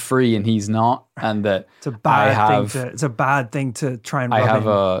I'm free and he's not, and that it's a bad thing to try and rub I have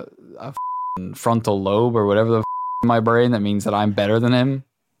in. a frontal lobe or whatever in my brain that means that I'm better than him.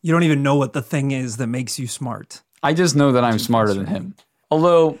 You don't even know what the thing is that makes you smart. I just know that I'm smarter than him.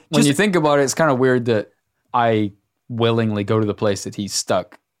 Although, when you think about it, it's kind of weird that I willingly go to the place that he's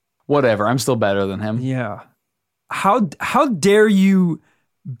stuck. Whatever, I'm still better than him. Yeah. How dare you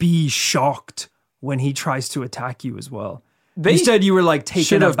be shocked when he tries to attack you as well? You said you were like taken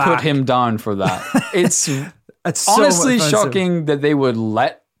should have aback. put him down for that. It's so honestly offensive. shocking that they would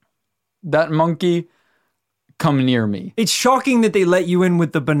let that monkey come near me. It's shocking that they let you in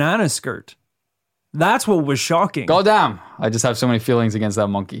with the banana skirt. That's what was shocking. Goddamn. I just have so many feelings against that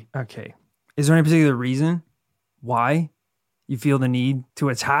monkey. Okay. Is there any particular reason why you feel the need to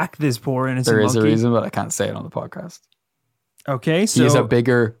attack this poor innocent monkey? There is a reason, but I can't say it on the podcast. Okay, so... He has a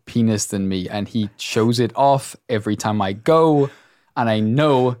bigger penis than me, and he shows it off every time I go, and I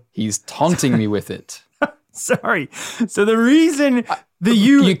know he's taunting me with it. Sorry. So the reason that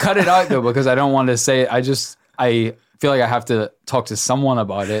you cut it out, though, because I don't want to say it. I feel like I have to talk to someone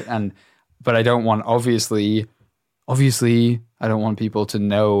about it, but I don't want, obviously, I don't want people to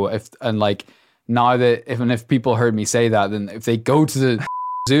know now that if people heard me say that, then if they go to the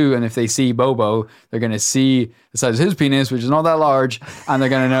zoo and if they see Bobo, they're going to see the size of his penis, which is not that large, and they're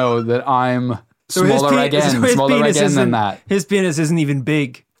going to know that I'm smaller again than that. His penis isn't even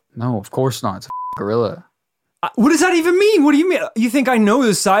big. No, of course not. It's a gorilla. What does that even mean? What do you mean? You think I know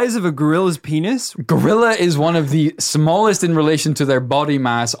the size of a gorilla's penis? Gorilla is one of the smallest in relation to their body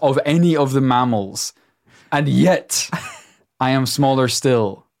mass of any of the mammals. And yet, I am smaller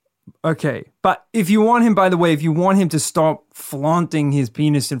still. Okay, but if you want him to stop flaunting his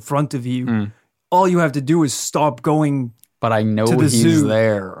penis in front of you, all you have to do is stop going. But I know he's zoo.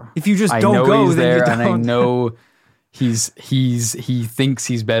 there. If you just don't go, he's then there, you don't. And I know he thinks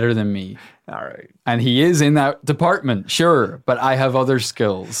he's better than me. All right, and he is in that department, sure. But I have other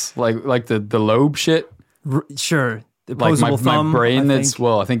skills, like the lobe shit. Sure, the like opposable thumb. My brain.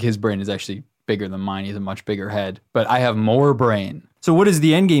 I think his brain is actually bigger than mine. He's a much bigger head, but I have more brain. So what is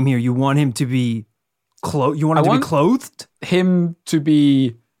the end game here? You want him to be clothed? You want him to be clothed? Him to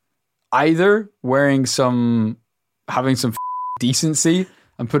be either having some decency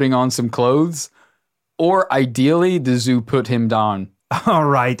and putting on some clothes, or ideally the zoo put him down. All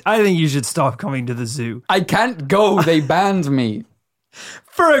right. I think you should stop coming to the zoo. I can't go. They banned me.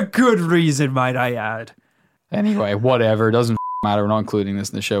 For a good reason, might I add. Anyway, whatever. It doesn't matter. We're not including this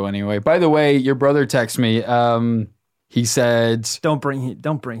in the show anyway. By the way, your brother texted me. He said, "Don't bring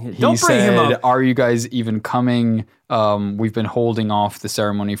him up. Are you guys even coming? We've been holding off the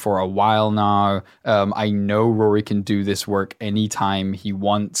ceremony for a while now. I know Rory can do this work anytime he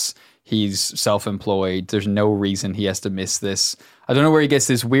wants. He's self-employed. There's no reason he has to miss this. I don't know where he gets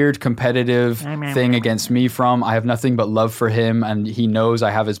this weird competitive thing against me from. I have nothing but love for him, and he knows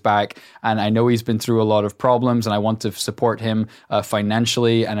I have his back. And I know he's been through a lot of problems, and I want to support him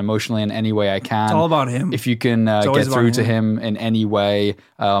financially and emotionally in any way I can. It's all about him. If you can get through to him in any way,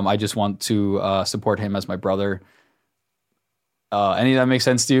 I just want to support him as my brother. Any of that make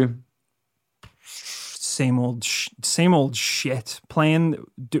sense to you? Same old shit. Playing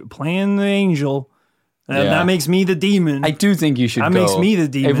the angel. That makes me the demon. I do think you should go. That makes me the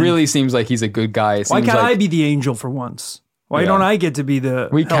demon. It really seems like he's a good guy. Why can't I be the angel for once? Why don't I get to be the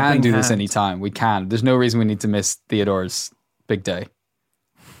We can do hand? this anytime. We can. There's no reason we need to miss Theodore's big day.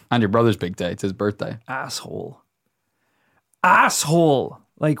 And your brother's big day. It's his birthday. Asshole.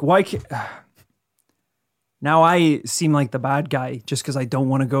 Like, why can't... Now I seem like the bad guy just because I don't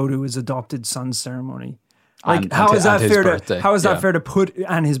want to go to his adopted son's ceremony. Like, how is that fair to put...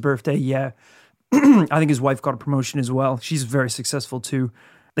 And his birthday, yeah. I think his wife got a promotion as well. She's very successful too.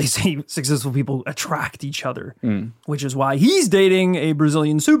 They say successful people attract each other, which is why he's dating a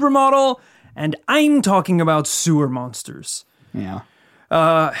Brazilian supermodel, and I'm talking about sewer monsters. Yeah.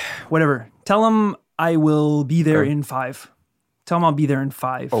 Whatever. Tell him I will be there in 5. Tell him I'll be there in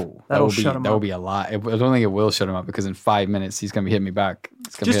 5. Oh, that'll shut him up. That will be a lot. I don't think it will shut him up because in 5 minutes he's going to be hitting me back.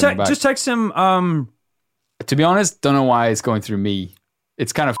 Just text him. To be honest, don't know why it's going through me.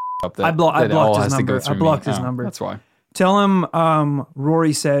 It's kind of up there. I blocked his number. I blocked his number. That's why. Tell him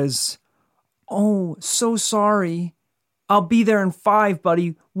Rory says, "Oh, so sorry. I'll be there in 5,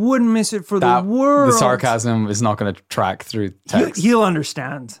 buddy. Wouldn't miss it for the world. The sarcasm is not going to track through text. He'll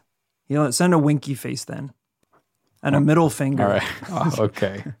understand. He'll send a winky face then. And a middle finger. All right. Oh,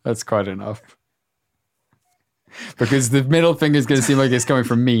 okay. That's quite enough. Because the middle finger is going to seem like it's coming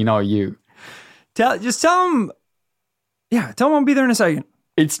from me, not you. Just tell him. Yeah, tell him I'll be there in a second.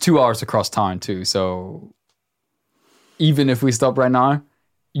 It's 2 hours across town too, so even if we stop right now,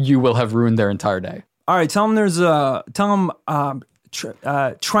 you will have ruined their entire day. All right, tell him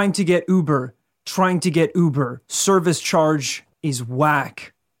trying to get Uber. Service charge is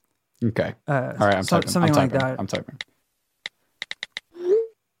whack. Okay. All right, I'm typing. Something like that. I'm typing.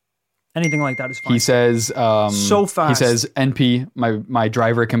 Anything like that is fine. He says, so fast. He says, NP, my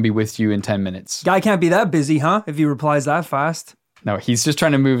driver can be with you in 10 minutes. Guy can't be that busy, huh? If he replies that fast. No, he's just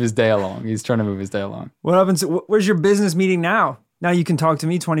trying to move his day along. What happens? Where's your business meeting now? Now you can talk to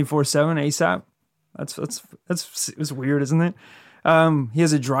me 24/7 ASAP. That's weird, isn't it? He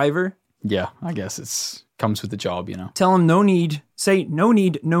has a driver. Yeah, I guess it's comes with the job, you know. Tell him no need. Say no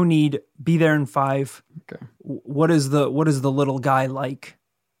need. Be there in 5. Okay. What is the little guy like?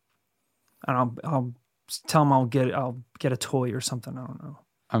 And I'll tell him I'll get a toy or something. I don't know.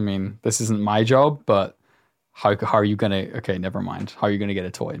 I mean, this isn't my job, but how are you gonna? Okay, never mind. How are you gonna get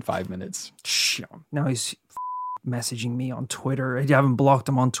a toy in 5 minutes? Now he's messaging me on Twitter. I haven't blocked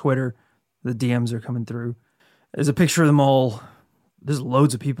him on Twitter. The DMs are coming through. There's a picture of them all. There's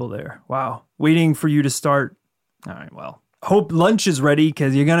loads of people there. Wow. Waiting for you to start. All right, well. Hope lunch is ready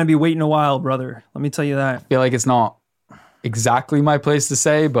because you're going to be waiting a while, brother. Let me tell you that. I feel like it's not exactly my place to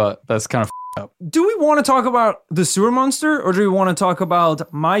say, but that's kind of up. Do we want to talk about the sewer monster or do we want to talk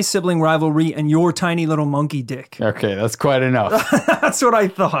about my sibling rivalry and your tiny little monkey dick? Okay, that's quite enough. That's what I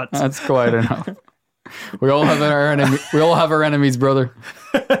thought. That's quite enough. We all have our enemy. We all have our enemies, brother.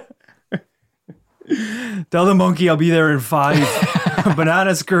 Tell the monkey I'll be there in 5.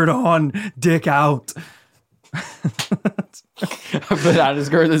 Banana skirt on, dick out. Banana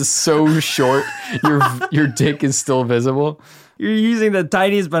skirt is so short, your dick is still visible. You're using the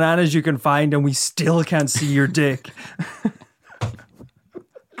tiniest bananas you can find, and we still can't see your dick.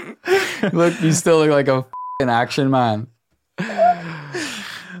 Look, you still look like a f***ing action man.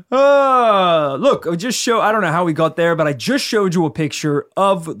 Look, I don't know how we got there, but I just showed you a picture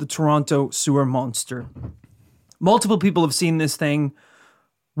of the Toronto sewer monster. Multiple people have seen this thing.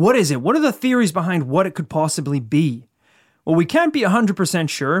 What is it? What are the theories behind what it could possibly be? Well, we can't be 100%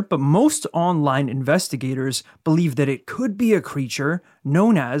 sure, but most online investigators believe that it could be a creature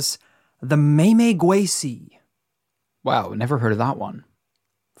known as the Meme-Gwesi. Wow, never heard of that one.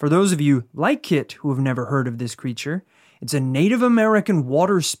 For those of you like Kit who have never heard of this creature, it's a Native American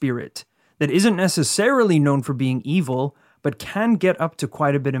water spirit that isn't necessarily known for being evil, but can get up to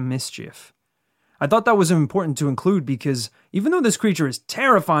quite a bit of mischief. I thought that was important to include because even though this creature is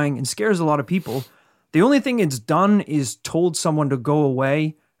terrifying and scares a lot of people, the only thing it's done is told someone to go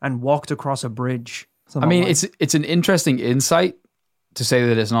away and walked across a bridge. I mean, it's an interesting insight to say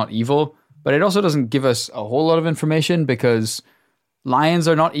that it's not evil, but it also doesn't give us a whole lot of information because lions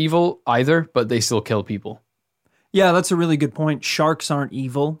are not evil either, but they still kill people. Yeah, that's a really good point. Sharks aren't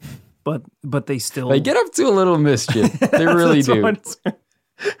evil, but they still... They get up to a little mischief. They really do.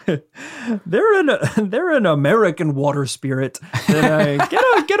 They're an American water spirit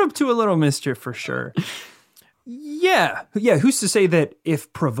that get up to a little mischief for sure. Yeah. Who's to say that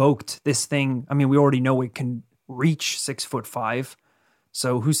if provoked, this thing? I mean, we already know it can reach 6'5",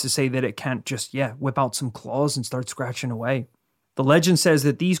 so who's to say that it can't just whip out some claws and start scratching away? The legend says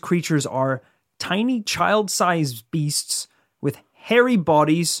that these creatures are tiny child-sized beasts with hairy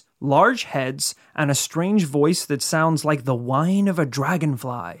bodies, large heads, and a strange voice that sounds like the whine of a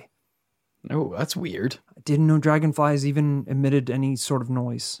dragonfly. Oh, that's weird. I didn't know dragonflies even emitted any sort of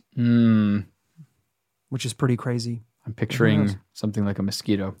noise. Which is pretty crazy. I'm picturing something like a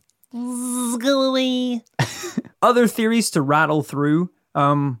mosquito. Go away. Other theories to rattle through.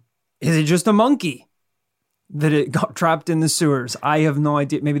 Is it just a monkey that it got trapped in the sewers? I have no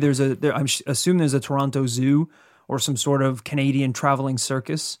idea. Maybe I assume there's a Toronto Zoo or some sort of Canadian traveling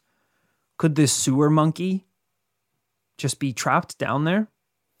circus. Could this sewer monkey just be trapped down there?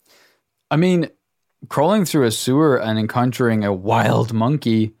 I mean, crawling through a sewer and encountering a wild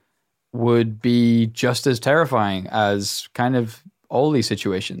monkey would be just as terrifying as kind of all these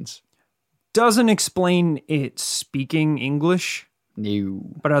situations. Doesn't explain it speaking English. No.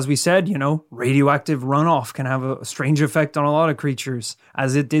 But as we said, radioactive runoff can have a strange effect on a lot of creatures,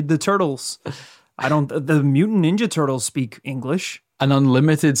 as it did the turtles. The mutant ninja turtles speak English. An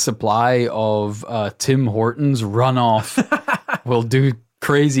unlimited supply of Tim Hortons runoff will do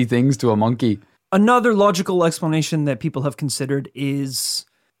crazy things to a monkey. Another logical explanation that people have considered is,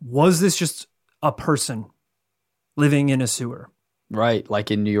 was this just a person living in a sewer? Right,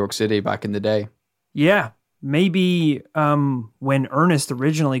 like in New York City back in the day. Yeah, maybe when Ernest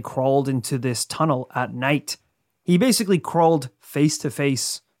originally crawled into this tunnel at night, he basically crawled face to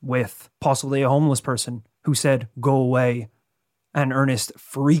face with possibly a homeless person who said, "Go away." And Ernest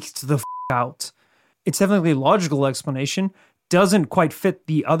freaked the out. It's definitely a logical explanation. Doesn't quite fit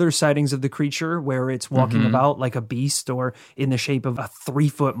the other sightings of the creature where it's walking about like a beast or in the shape of a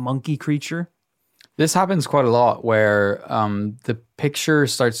 3-foot monkey creature. This happens quite a lot where the picture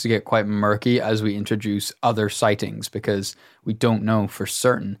starts to get quite murky as we introduce other sightings because we don't know for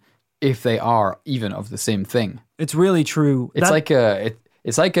certain if they are even of the same thing. It's really true.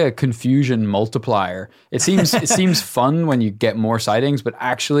 It's like a confusion multiplier. It seems fun when you get more sightings, but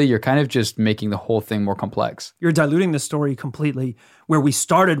actually you're kind of just making the whole thing more complex. You're diluting the story completely, where we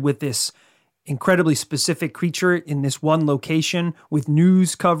started with this incredibly specific creature in this one location with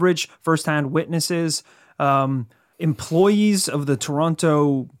news coverage, firsthand witnesses, employees of the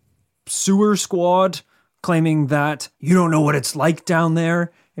Toronto sewer squad claiming that you don't know what it's like down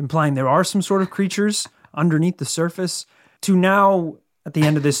there, implying there are some sort of creatures underneath the surface, to now at the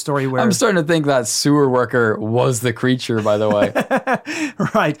end of this story where... I'm starting to think that sewer worker was the creature, by the way.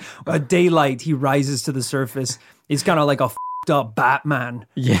 Right. At daylight, he rises to the surface. He's kind of like a up Batman.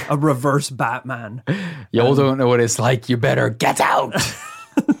 Yeah. A reverse Batman. Y'all don't know what it's like. You better get out.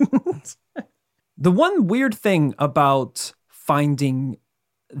 The one weird thing about finding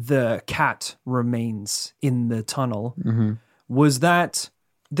the cat remains in the tunnel was that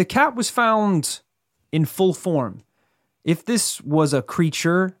the cat was found in full form. If this was a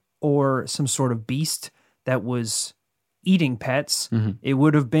creature or some sort of beast that was eating pets, it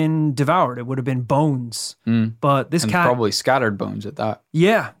would have been devoured. It would have been bones. But this cat... probably scattered bones at that.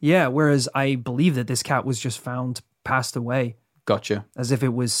 Yeah. Whereas I believe that this cat was just found passed away. Gotcha. As if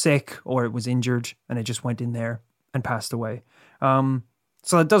it was sick or it was injured and it just went in there and passed away.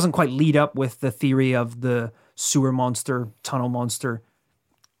 So it doesn't quite lead up with the theory of the sewer monster, tunnel monster,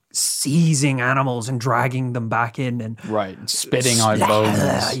 seizing animals and dragging them back in and spitting out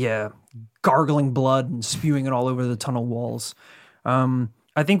bones. Yeah, gargling blood and spewing it all over the tunnel walls.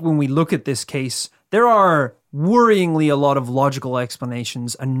 I think when we look at this case, there are worryingly a lot of logical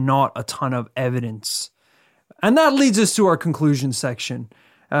explanations and not a ton of evidence. And that leads us to our conclusion section.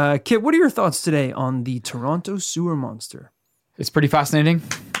 Kit, what are your thoughts today on the Toronto sewer monster? It's pretty fascinating.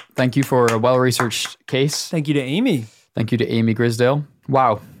 Thank you for a well-researched case. Thank you to Amy. Thank you to Amy Grisdale.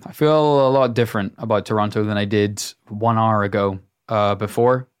 Wow, I feel a lot different about Toronto than I did 1 hour ago.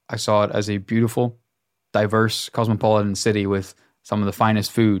 Before, I saw it as a beautiful, diverse, cosmopolitan city with some of the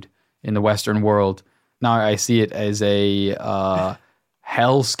finest food in the Western world. Now I see it as a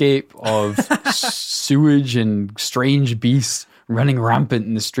hellscape of sewage and strange beasts running rampant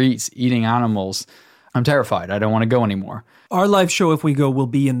in the streets, eating animals. I'm terrified. I don't want to go anymore. Our live show, if we go, will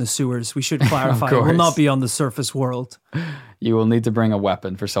be in the sewers. We should clarify. It will not be on the surface world. You will need to bring a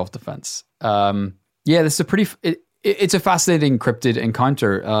weapon for self-defense. This is it's a fascinating cryptid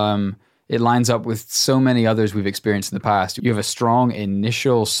encounter. It lines up with so many others we've experienced in the past. You have a strong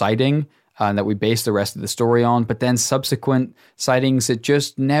initial sighting that we base the rest of the story on, but then subsequent sightings that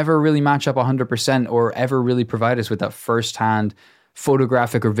just never really match up 100% or ever really provide us with that firsthand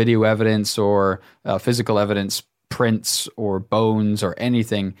photographic or video evidence or physical evidence, prints or bones or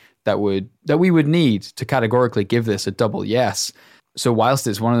anything that we would need to categorically give this a double yes. So whilst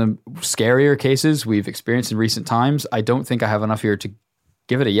it's one of the scarier cases we've experienced in recent times, I don't think I have enough here to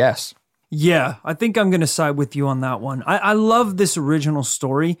give it a yes. Yeah, I think I'm going to side with you on that one. I love this original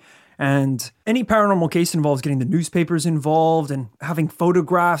story, and any paranormal case involves getting the newspapers involved and having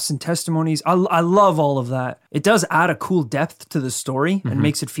photographs and testimonies. I love all of that. It does add a cool depth to the story and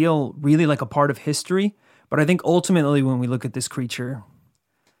makes it feel really like a part of history. But I think ultimately when we look at this creature,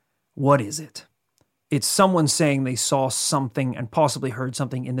 what is it? It's someone saying they saw something and possibly heard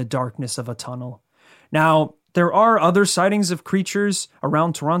something in the darkness of a tunnel. Now, there are other sightings of creatures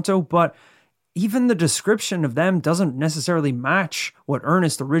around Toronto, but even the description of them doesn't necessarily match what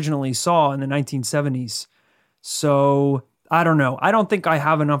Ernest originally saw in the 1970s. So, I don't know. I don't think I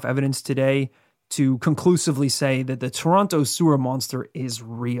have enough evidence today to conclusively say that the Toronto sewer monster is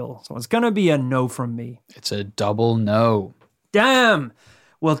real. So it's going to be a no from me. It's a double no. Damn!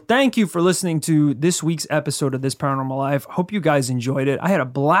 Well, thank you for listening to this week's episode of This Paranormal Life. Hope you guys enjoyed it. I had a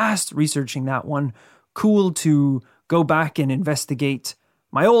blast researching that one. Cool to go back and investigate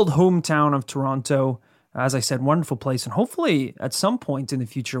my old hometown of Toronto. As I said, wonderful place. And hopefully at some point in the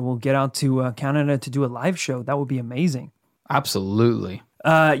future, we'll get out to Canada to do a live show. That would be amazing. Absolutely.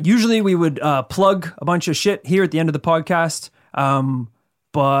 Usually we would plug a bunch of shit here at the end of the podcast.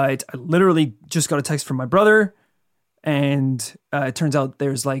 But I literally just got a text from my brother, and it turns out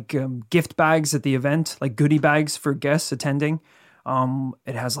there's like gift bags at the event, like goodie bags for guests attending.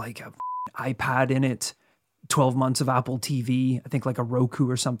 It has like a iPad in it, 12 months of Apple TV, I think like a Roku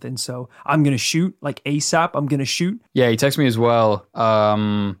or something. So I'm going to shoot like ASAP. I'm going to shoot. Yeah, he texted me as well.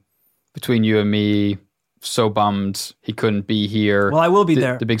 Between you and me, so bummed he couldn't be here. Well, I will be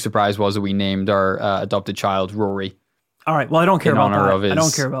there. The big surprise was that we named our adopted child Rory. All right. Well, I don't care about that. I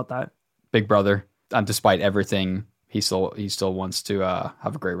don't care about that. Big brother. And despite everything, he still wants to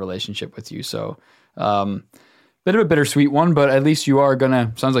have a great relationship with you. So, bit of a bittersweet one, but at least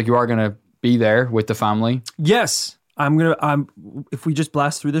sounds like you are gonna be there with the family. Yes. If we just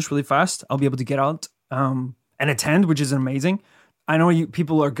blast through this really fast, I'll be able to get out and attend, which is amazing. I know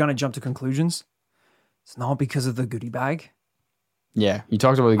people are gonna jump to conclusions. It's not because of the goodie bag. Yeah, you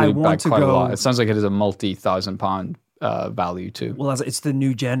talked about the goodie bag quite a lot. It sounds like it is a multi-1,000-pound value too. Well, it's the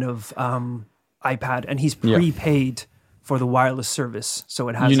new gen of iPad, and he's prepaid for the wireless service, so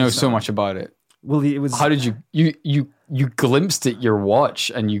it has. You know so much about it. Well, it was. How did you glimpsed at your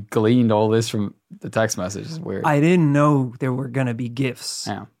watch and you gleaned all this from the text message? It's weird. I didn't know there were gonna be gifts.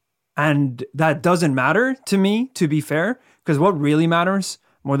 Yeah, and that doesn't matter to me, to be fair, because what really matters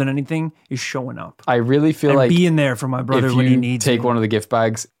more than anything is showing up. I really feel and like being there for my brother when he needs. Take one of the gift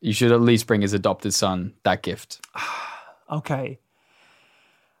bags. You should at least bring his adopted son that gift. Okay.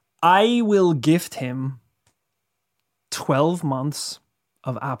 I will gift him 12 months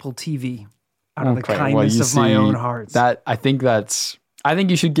of Apple TV out of the kindness of my own heart. I think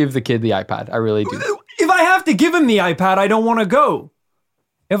you should give the kid the iPad. I really do. If I have to give him the iPad, I don't want to go.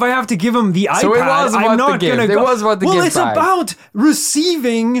 If I have to give him the iPad, I'm not going to go. It was about the gift. Well, it's about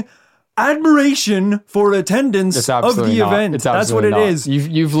receiving admiration for attendance of the event. That's what it is.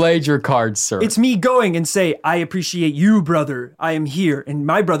 You've laid your cards, sir. It's me going and say, I appreciate you, brother. I am here. And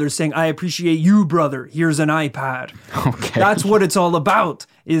my brother's saying, I appreciate you, brother. Here's an iPad. Okay. That's what it's all about,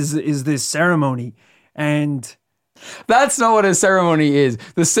 is this ceremony. And that's not what a ceremony is.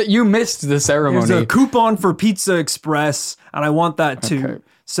 You missed the ceremony. There's a coupon for Pizza Express, and I want that too. Okay.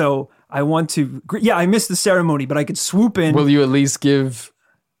 So I want to, I missed the ceremony, but I could swoop in. Will you at least give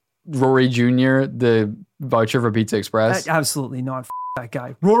Rory Jr. the voucher for Pizza Express? Absolutely not. That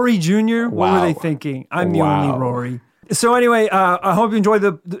guy. Rory Jr.? Wow. What were they thinking? I'm the only Rory. So anyway, I hope you enjoyed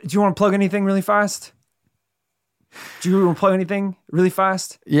do you want to plug anything really fast? Do you want to plug anything really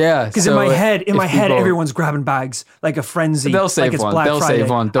fast? Yeah. Because in my head, everyone's grabbing bags like a frenzy. They'll save like one. Black They'll Friday. save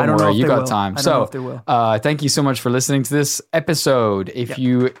one. Don't worry. You got time. I don't know if they will. Thank you so much for listening to this episode. If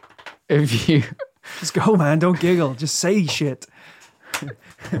you just go, man. Don't giggle. Just say shit.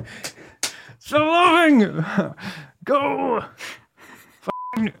 So loving. Go.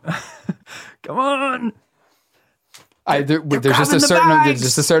 Come on. There's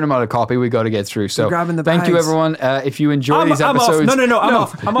just a certain amount of copy we got to get through. So thank you, everyone. If you enjoy these episodes, I'm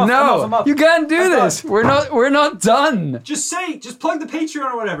off. You can't do this. We're not done. Just plug the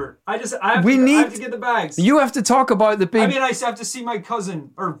Patreon or whatever. I have to get the bags. You have to talk about the big. I mean, I have to see my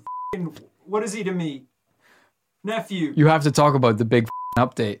cousin or what is he to me? Nephew. You have to talk about the big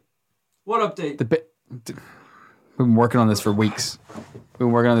update. What update? We've been working on this for weeks. What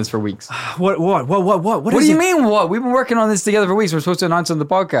do you mean what? We've been working on this together for weeks. We're supposed to announce on the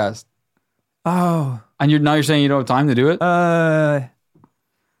podcast. Oh. And you're saying you don't have time to do it? Why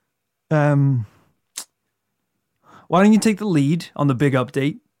don't you take the lead on the big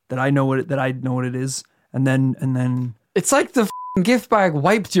update that I know what it is, and then it's like the gift bag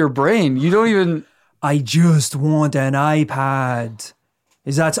wiped your brain. You don't even. I just want an iPad.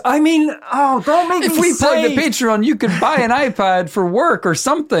 Is that? I mean, don't make me say. If we plug the Patreon, you could buy an iPad for work or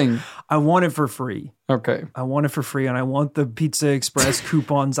something. I want it for free. Okay. I want it for free, and I want the Pizza Express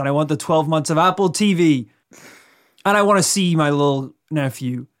coupons, and I want the 12 months of Apple TV, and I want to see my little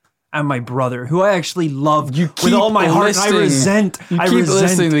nephew and my brother, who I actually love with all my heart. I resent. You keep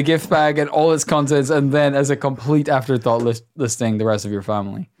listing the gift bag and all its contents, and then as a complete afterthought, listing the rest of your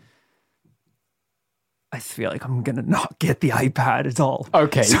family. I feel like I'm going to not get the iPad at all.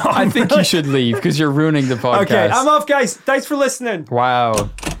 Okay, so I think you should leave because you're ruining the podcast. Okay, I'm off, guys. Thanks for listening. Wow.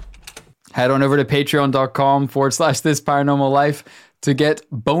 Head on over to patreon.com/This Paranormal Life to get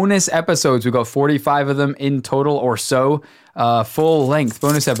bonus episodes. We've got 45 of them in total or so. Full length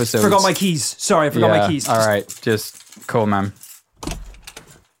bonus episodes. Forgot my keys. Sorry, I forgot my keys. All right, just cool, man.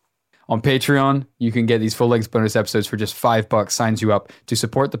 On Patreon, you can get these full length bonus episodes for just $5. Signs you up to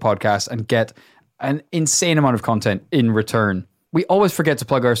support the podcast and get an insane amount of content in return. we always forget to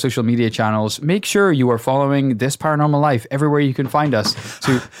plug our social media channels. Make sure you are following This Paranormal Life everywhere you can find us.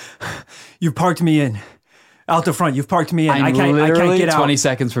 So you parked me in. Out the front, you've parked me in. I can't get out. 20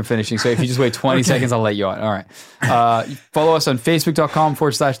 seconds from finishing. So if you just wait 20 seconds, I'll let you on. All right. Follow us on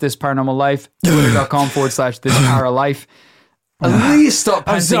Facebook.com/This Paranormal Life, Twitter.com/This Para Life. At least stop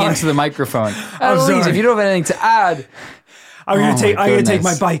panting into the microphone. At least, if you don't have anything to add. I'm gonna take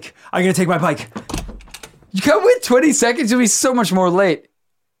my bike. I'm gonna take my bike. You can't wait 20 seconds. You'll be so much more late.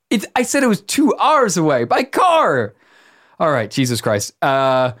 I said it was 2 hours away by car. All right. Jesus Christ.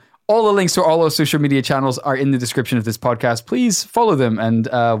 All the links to all our social media channels are in the description of this podcast. Please follow them and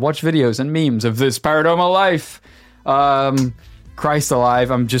watch videos and memes of This Paranormal Life. Christ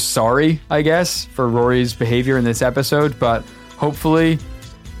alive, I'm just sorry, I guess, for Rory's behavior in this episode, but hopefully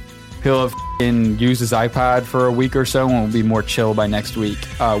he'll have used his iPad for a week or so and will be more chill by next week.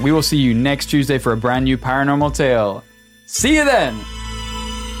 We will see you next Tuesday for a brand new paranormal tale. See you then!